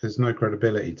there's no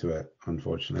credibility to it,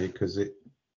 unfortunately, because it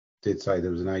did say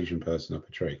there was an Asian person up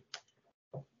a tree.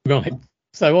 Right.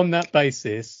 So on that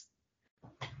basis.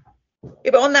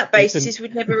 Yeah, but on that basis,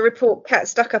 we'd never report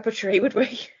cats stuck up a tree, would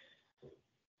we?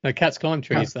 No, cats climb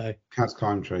trees, though. Cats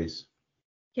climb trees.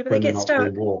 Yeah, but they get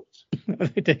stuck.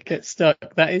 They do get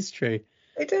stuck. That is true.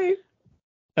 They do.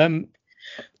 I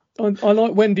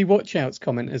like Wendy Watchout's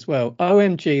comment as well.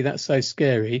 OMG, that's so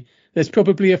scary. There's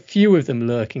probably a few of them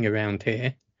lurking around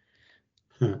here.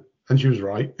 And she was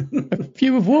right. A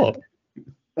few of what?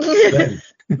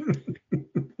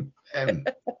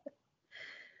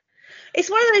 It's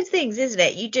one of those things, isn't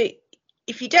it?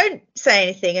 If you don't say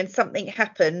anything and something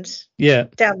happened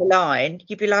down the line,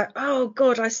 you'd be like, oh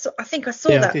God, I think I saw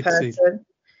that person.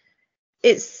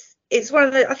 It's one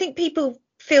of the, I think people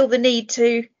feel the need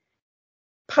to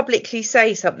publicly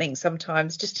say something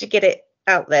sometimes just to get it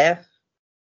out there.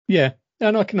 Yeah,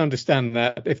 and I can understand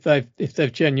that if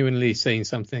they've genuinely seen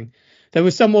something. There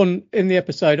was someone in the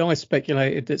episode, I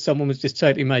speculated that someone was just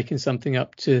totally making something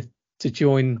up to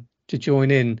join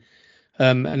in.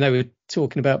 And they were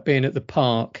talking about being at the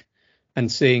park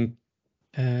and seeing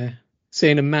a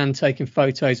man taking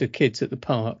photos of kids at the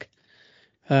park.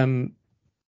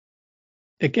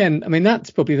 again, I mean,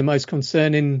 that's probably the most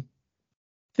concerning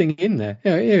thing in there.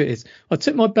 Here it is. I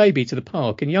took my baby to the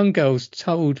park and young girls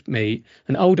told me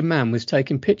an older man was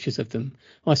taking pictures of them.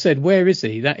 I said, where is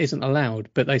he? That isn't allowed.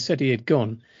 But they said he had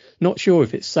gone. Not sure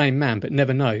if it's the same man, but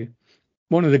never know.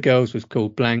 One of the girls was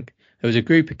called blank. There was a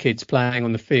group of kids playing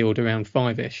on the field around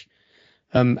 5ish.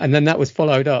 And then that was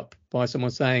followed up by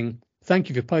someone saying, thank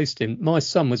you for posting. My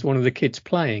son was one of the kids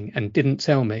playing and didn't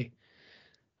tell me.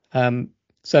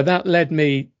 So that led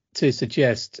me to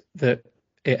suggest that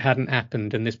it hadn't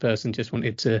happened and this person just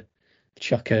wanted to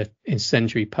chuck a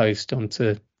incendiary post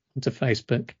onto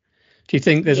Facebook. Do you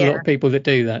think there's a lot of people that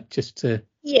do that just to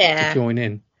join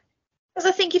in? Because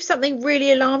I think if something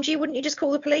really alarms you, wouldn't you just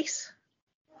call the police?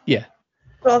 Yeah.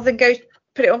 Rather than go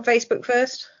put it on Facebook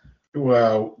first?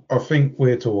 Well, I think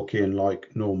we're talking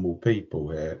like normal people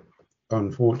here.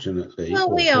 Unfortunately,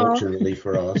 fortunately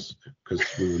for us, because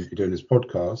we wouldn't be doing this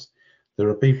podcast, there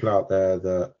are people out there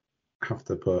that have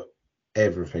to put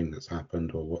everything that's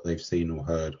happened or what they've seen or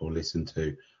heard or listened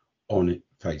to on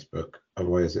Facebook.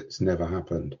 Otherwise, it's never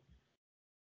happened.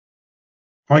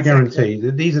 I guarantee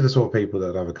that these are the sort of people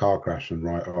that have a car crash and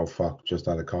write, oh, fuck, just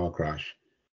had a car crash.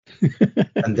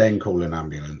 And then call an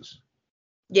ambulance.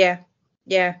 Yeah.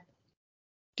 Yeah.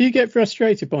 Do you get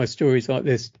frustrated by stories like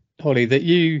this, Holly, that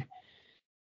you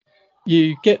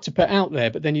get to put out there,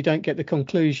 but then you don't get the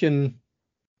conclusion,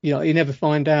 you never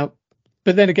find out?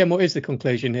 But then again, what is the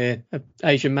conclusion here? An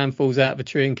Asian man falls out of a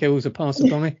tree and kills a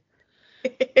passerby?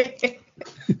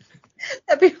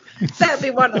 that'd be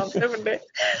one answer, wouldn't it?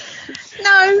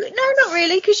 No, not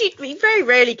really, because you very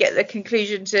rarely get the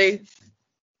conclusion to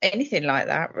anything like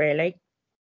that, really.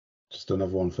 Just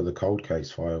another one for the cold case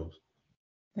files.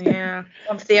 Yeah,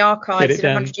 one for the archives in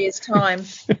 100 years' time.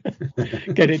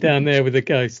 Get it down there with the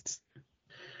ghosts.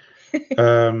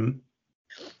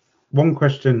 One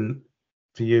question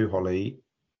for you, Holly,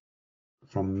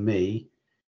 from me,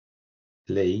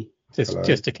 Lee.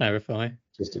 Just to clarify.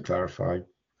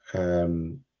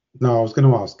 No, I was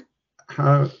going to ask,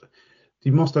 how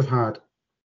you must have had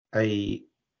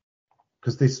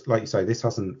because this, like you say, this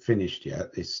hasn't finished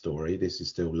yet, this story. This is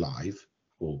still live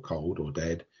or cold or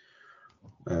dead.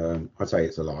 I'd say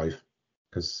it's alive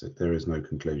because there is no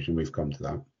conclusion. We've come to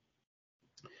that.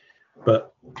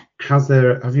 But have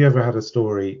you ever had a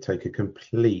story take a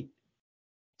complete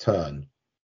turn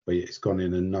where it's gone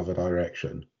in another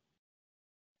direction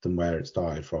than where it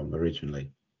started from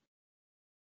originally?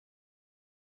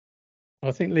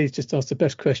 I think Lee's just asked the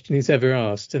best question he's ever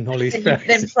asked, and Holly's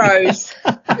then froze.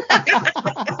 I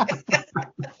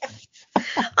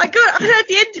heard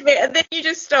the end of it, and then you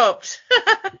just stopped.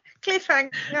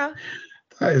 Cliffhanger.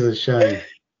 That is a shame.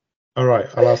 All right,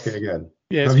 I'll ask it again.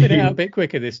 Yeah, spit it out a bit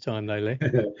quicker this time, though, Lee.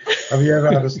 Have you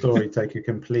ever had a story take a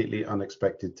completely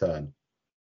unexpected turn?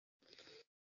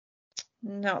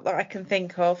 Not that I can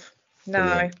think of. No.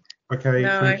 Brilliant. Okay,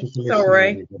 no. Thank you for listening.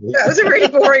 Sorry. That was a really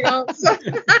boring answer.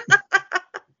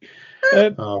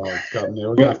 Oh, God, Neil,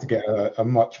 we're going to have to get a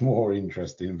much more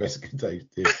interesting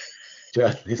investigative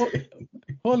journalist.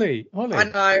 Holly. I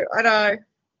know.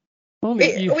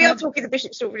 Holly, we are talking the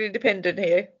Bishop Stortford Independent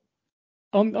here.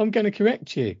 I'm going to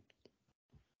correct you.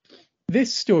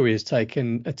 This story has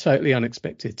taken a totally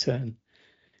unexpected turn.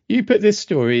 You put this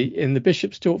story in the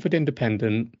Bishop Stortford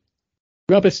Independent,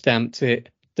 rubber stamped it,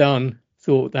 done,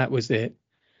 thought that was it.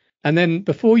 And then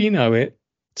before you know it,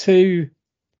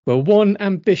 one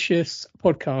ambitious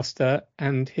podcaster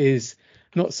and his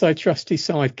not so trusty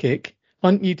sidekick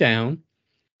hunt you down,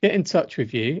 get in touch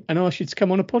with you and ask you to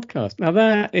come on a podcast. Now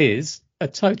that is a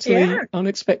totally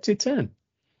unexpected turn.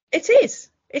 It is,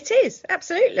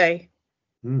 absolutely.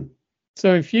 Mm.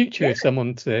 So in future, if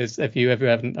someone says, have you ever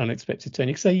had an unexpected turn?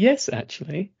 You can say, yes,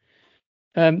 actually.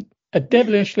 A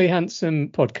devilishly handsome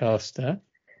podcaster.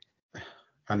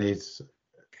 And he's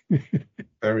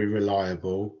very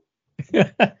reliable,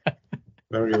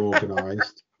 very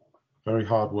organised, very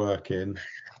hardworking,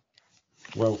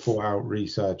 well thought out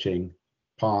researching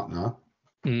partner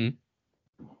who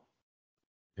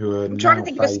are now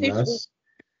famous.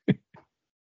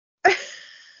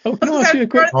 Oh, can I ask you a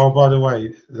quick... Oh, by the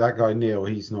way, that guy Neil,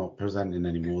 he's not presenting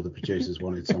anymore. The producers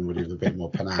wanted somebody with a bit more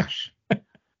panache to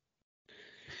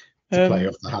play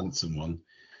off the handsome one.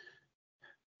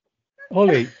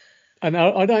 Holly, and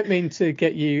I don't mean to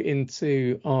get you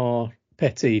into our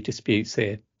petty disputes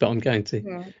here, but I'm going to.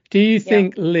 Yeah. Do you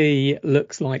think Lee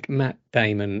looks like Matt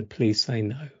Damon? Please say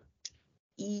no.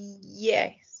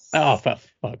 Yes. Oh, for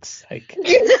fuck's sake.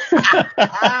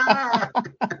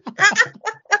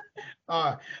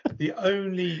 The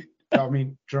only,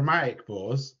 dramatic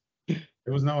pause. There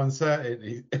was no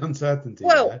uncertainty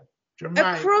well, there.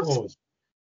 Dramatic pause.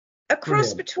 a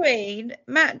cross Brilliant. between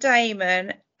Matt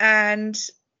Damon and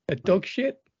A dog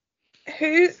shit?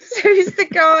 who's the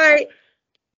guy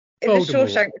in the Voldemort.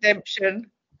 Shawshank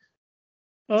Redemption?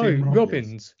 Oh, Tim Robbins.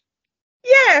 Robbins.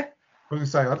 Yeah. I was going to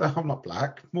say, I'm not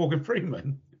black. Morgan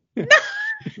Freeman. Is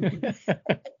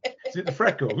it the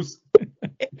freckles?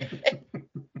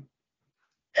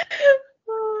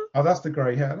 Oh, that's the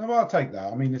grey hair. No, I'll take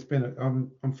that. I mean, it's been.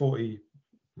 I'm 40.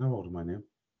 How old am I now?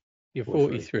 You're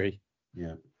 43.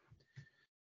 Yeah.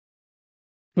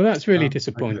 Well, that's really Okay.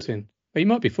 disappointing. But you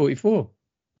might be 44.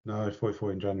 No,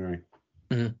 44 in January.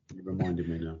 Mhm. You reminded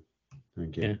me now.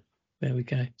 Thank you. Yeah. There we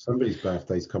go. Somebody's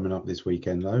birthday's coming up this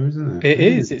weekend, though, isn't it? It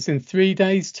is. It's in 3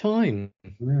 days' time.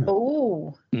 Yeah.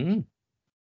 Oh. Mm.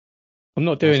 I'm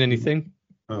not doing anything.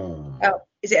 Oh. Oh,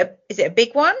 is it a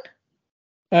big one?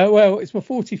 Well, it's my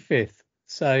 45th,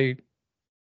 so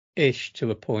ish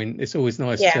to a point. It's always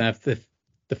nice to have the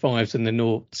 5s and the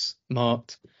noughts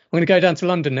marked. I'm going to go down to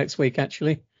London next week,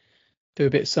 actually. Do a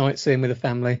bit of sightseeing with the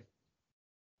family.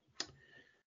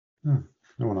 No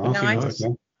one asked. Nice.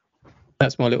 Okay.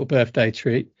 That's my little birthday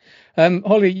treat.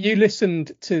 Holly, you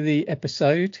listened to the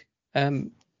episode, The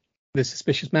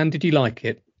Suspicious Man. Did you like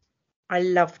it? I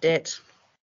loved it.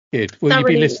 Good. Will you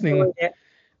be listening?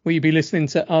 Will you be listening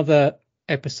to other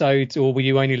episodes, or will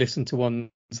you only listen to ones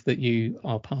that you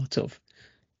are part of?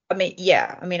 I mean,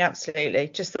 yeah. I mean, absolutely.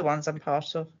 Just the ones I'm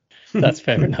part of. That's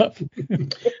fair enough.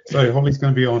 So Holly's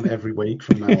going to be on every week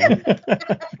from now on.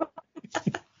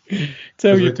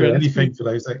 Tell your do friends. anything for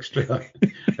those extra.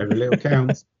 Every little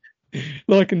counts.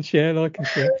 Like and share.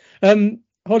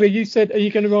 Holly, you said, are you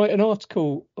going to write an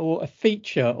article or a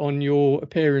feature on your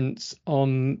appearance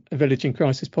on a Village in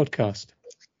Crisis podcast?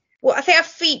 Well, I think a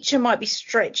feature might be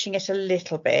stretching it a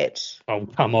little bit. Oh,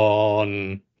 come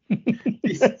on.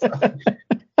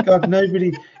 God,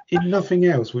 nobody, in nothing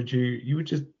else, you would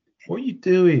just, what are you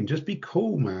doing? Just be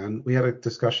cool, man. We had a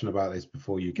discussion about this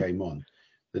before you came on,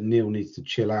 that Neil needs to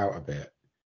chill out a bit.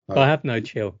 Like, I have no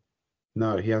chill.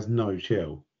 No, he has no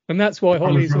chill. And that's why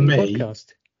Holly's on the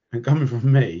podcast. And coming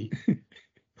from me,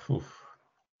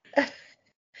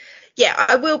 Yeah,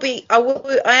 I will be. I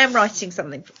am writing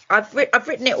something. I've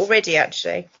written it already,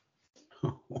 actually,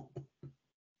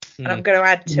 and I'm going to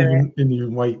add to it. Didn't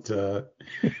even wait to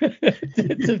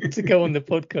go on the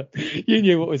podcast. You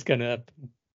knew what was going to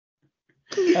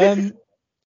happen.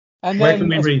 And where can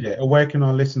we read it, or where can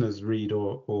our listeners read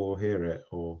or hear it?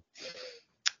 Or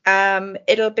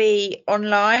it'll be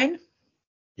online.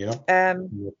 Yeah.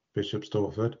 Bishop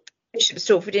Stortford.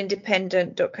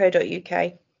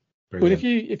 BishopStortfordIndependent.co.uk. Well, if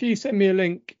you send me a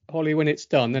link, Holly, when it's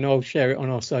done, then I'll share it on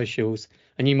our socials,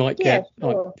 and you might get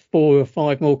like 4 or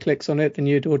 5 more clicks on it than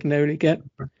you'd ordinarily get.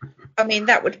 I mean,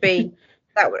 I'd be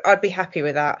happy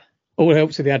with that. All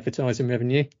helps with the advertising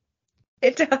revenue.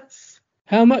 It does.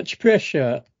 How much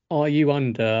pressure are you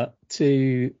under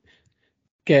to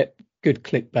get good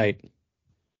clickbait?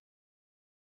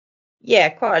 Yeah,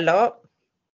 quite a lot.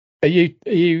 Are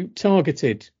you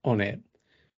targeted on it?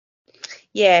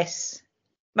 Yes.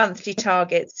 Monthly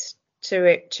targets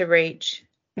to reach.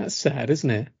 That's sad, isn't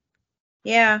it?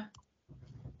 Yeah.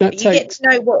 You get to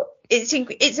know what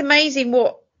it's amazing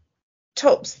what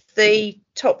tops the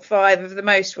top 5 of the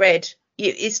most read.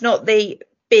 It's not the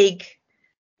big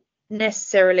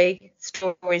necessarily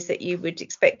stories that you would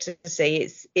expect to see.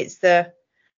 It's the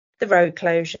road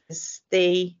closures,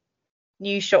 the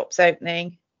new shops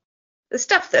opening, the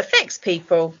stuff that affects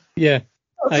people. Yeah.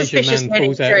 Not Asian suspicious man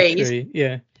falls out of a trees. tree.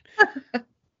 Yeah.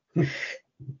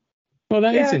 Well,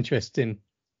 that is interesting.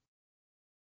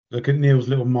 Look at Neil's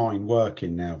little mind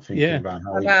working now, thinking about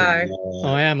how he can.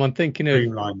 I am. I'm thinking of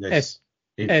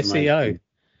SEO.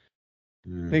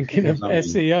 Thinking of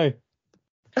SEO.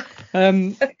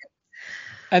 And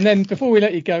then before we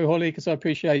let you go, Holly, because I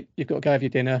appreciate you've got to go have your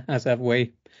dinner, as have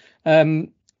we.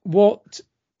 What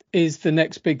is the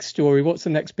next big story? What's the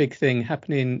next big thing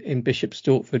happening in Bishop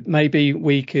Stortford? Maybe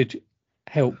we could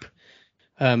help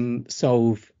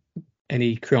solve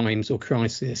any crimes or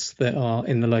crisis that are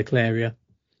in the local area.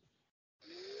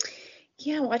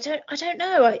 Yeah, well, I don't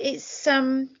know. It's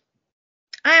I'm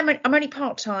only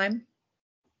part-time,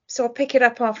 so I'll pick it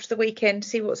up after the weekend,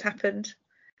 see what's happened.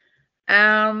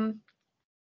 There's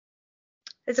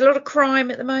a lot of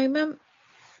crime at the moment.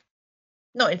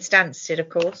 Not in Stansted, of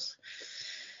course.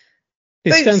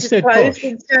 Is Boots Stansted is closed posh?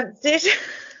 in Stansted.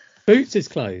 Boots is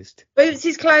closed. Boots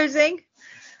is closing.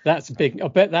 That's big. I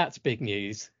bet that's big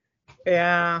news.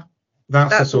 Yeah.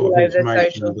 That's the sort of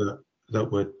information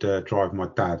that would drive my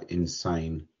dad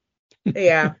insane.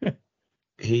 Yeah.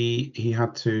 He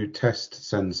had to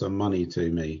send some money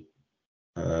to me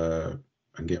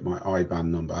and get my IBAN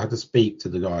number. I had to speak to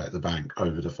the guy at the bank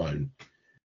over the phone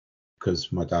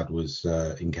because my dad was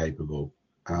incapable,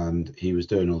 and he was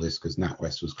doing all this because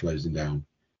NatWest was closing down.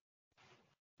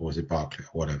 Or was it Barclays?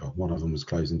 Whatever. One of them was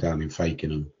closing down in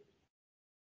Fakenham.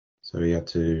 So he had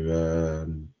to,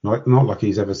 not like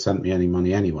he's ever sent me any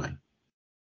money anyway.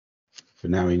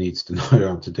 But now he needs to know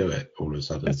how to do it all of a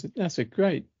sudden. That's a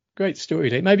great story,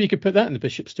 Lee. Maybe you could put that in the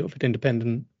Bishop Stortford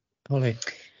Independent, Hollie.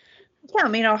 Yeah, I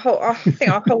mean, I think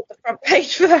I'll hold the front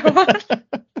page for that one.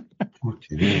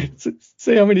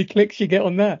 See how many clicks you get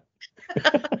on that.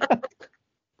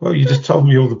 Well, you just told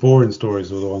me all the boring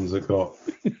stories were the ones that got.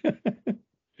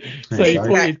 So you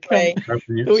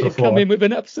thought you'd come in with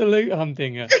an absolute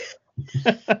humdinger.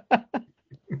 You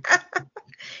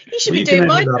should be doing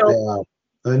my job.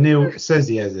 Neil says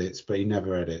he edits, but he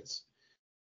never edits.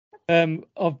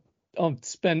 I've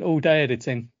spent all day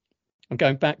editing. I'm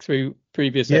going back through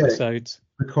previous episodes.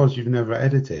 Because you've never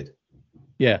edited.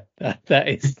 Yeah,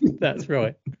 that's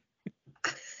right.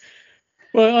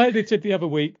 Well, I edited the other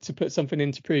week to put something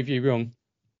into preview wrong.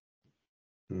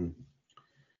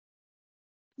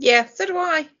 Yeah, so do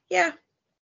I. Yeah.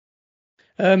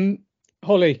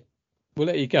 Hollie, we'll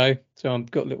let you go. So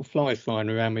I've got little flies flying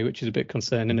around me, which is a bit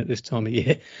concerning at this time of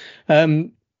year.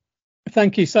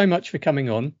 Thank you so much for coming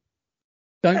on.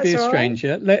 Don't be a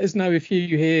stranger. Right. Let us know if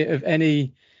you hear of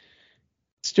any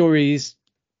stories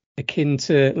akin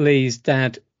to Lee's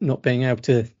dad not being able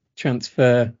to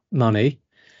transfer money.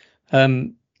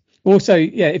 Also,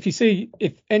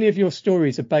 if any of your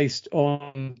stories are based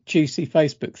on juicy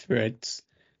Facebook threads,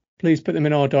 please put them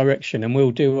in our direction and we'll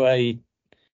do a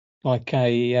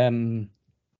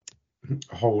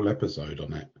whole episode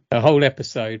on it. A whole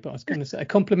episode, but I was going to say a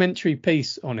complimentary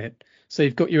piece on it. So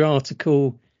you've got your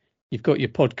article, you've got your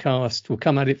podcast. We'll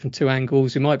come at it from two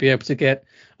angles. We might be able to get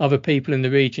other people in the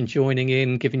region joining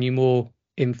in, giving you more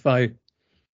info,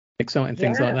 exciting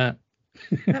things like that.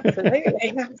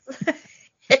 Absolutely.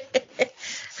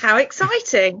 How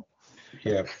exciting.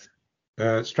 Yeah.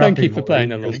 Thank you for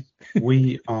playing along.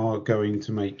 We are going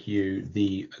to make you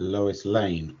the Lois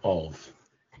Lane of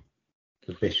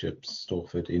the Bishop's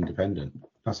Stortford Independent.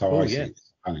 That's how I see it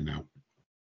panning out.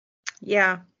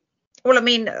 Yeah. Well, I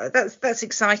mean, that's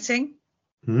exciting.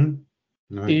 No,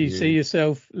 do you see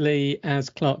yourself, Lee, as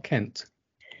Clark Kent?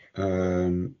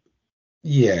 Yeah,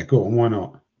 go on, why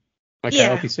not? Okay,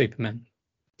 I'll be Superman.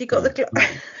 You got the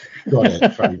got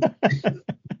it, Frank.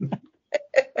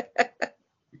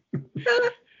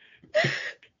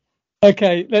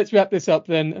 Okay, let's wrap this up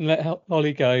then and let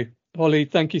Hollie go. Hollie,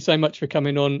 thank you so much for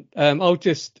coming on. I'll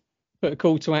just put a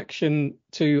call to action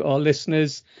to our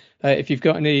listeners. If you've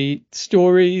got any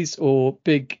stories or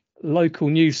big local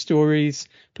news stories,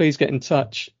 please get in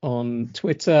touch on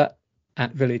Twitter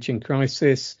at Village in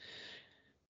Crisis.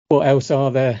 What else are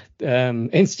there?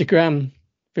 Instagram,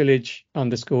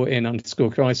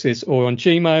 village_in_crisis, or on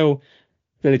Gmail,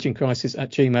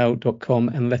 villageincrisis@gmail.com,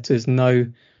 and let us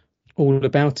know all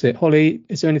about it. Hollie,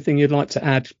 is there anything you'd like to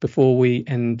add before we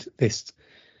end this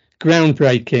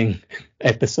groundbreaking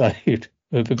episode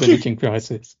of the Village in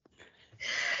Crisis?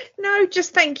 No,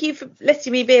 just thank you for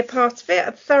letting me be a part of it.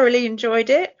 I thoroughly enjoyed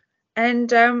it,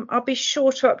 and I'll be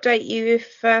sure to update you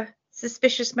if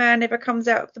suspicious man ever comes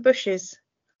out of the bushes.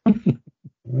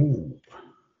 Ooh.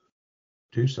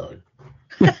 Do so.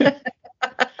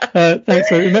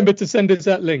 Thanks. Remember to send us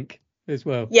that link as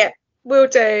well. Yeah, will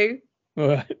do. All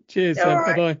right. Cheers.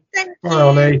 Right. Bye-bye. Thank you. Bye,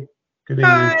 Hollie. Good evening.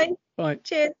 Bye. Bye.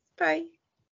 Cheers. Bye.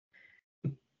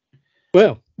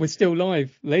 Well, we're still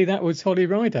live, Lee. That was Hollie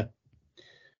Ryder.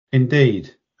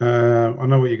 Indeed. I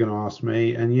know what you're going to ask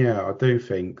me, and yeah, I do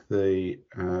think the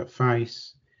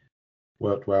face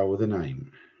worked well with the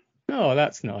name. Oh,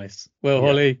 that's nice. Well, yeah.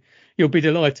 Hollie, you'll be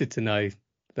delighted to know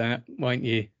that, won't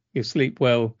you? You'll sleep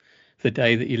well the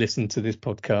day that you listen to this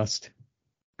podcast.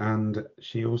 And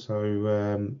she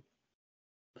also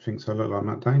thinks I look like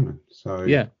Matt Damon. So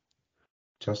yeah,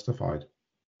 justified.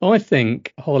 I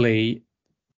think Hollie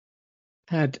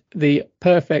had the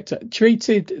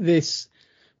treated this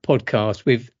podcast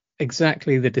with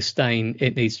exactly the disdain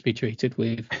it needs to be treated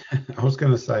with. I was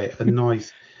going to say a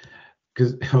nice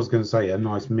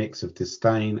mix of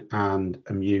disdain and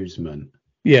amusement.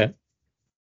 Yeah.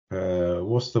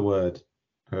 What's the word?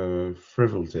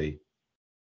 Frivolity.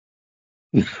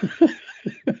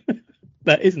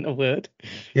 That isn't a word.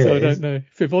 Yeah, so I don't know.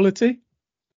 Frivolity?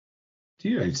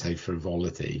 You don't say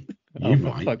frivolity. You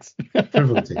might.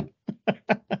 Frivolity.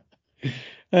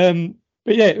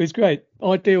 But yeah, it was great.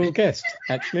 Ideal guest,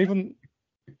 actually,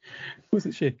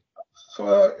 wasn't she?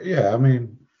 Yeah, I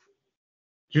mean,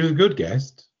 she was a good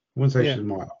guest. wouldn't say she's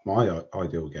my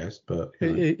ideal guest, but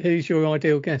Who's your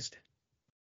ideal guest?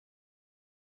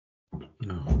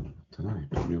 No, I don't know.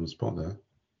 Put me on the spot there.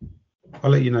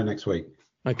 I'll let you know next week.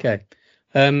 Okay.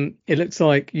 It looks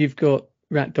like you've got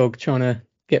Rat Dog trying to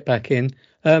get back in.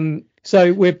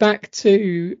 So we're back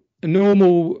to a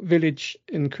normal village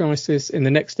in crisis in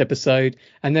the next episode,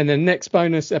 and then the next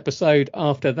bonus episode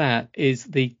after that is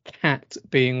the cat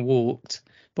being walked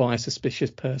by a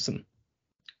suspicious person.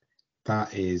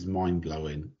 That is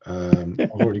mind-blowing.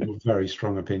 I've already got very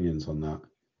strong opinions on that.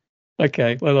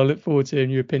 Okay, well, I look forward to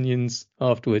hearing your opinions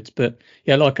afterwards. But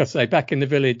yeah, like I say, back in the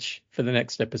village for the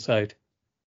next episode.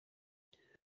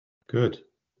 Good.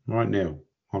 Right, Neil,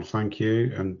 I'll thank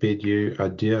you and bid you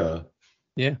adieu.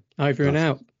 Yeah, over and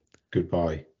out.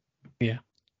 Goodbye. Yeah.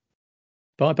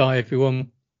 Bye-bye,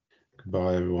 everyone.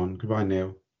 Goodbye, everyone. Goodbye,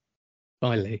 Neil.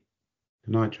 Bye, Lee.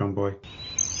 Good night, John Boy.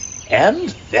 And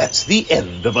that's the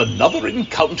end of another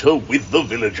encounter with the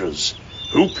villagers.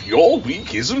 Hope your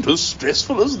week isn't as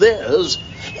stressful as theirs.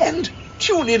 And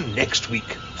tune in next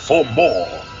week for more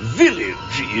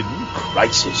Village in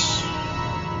Crisis.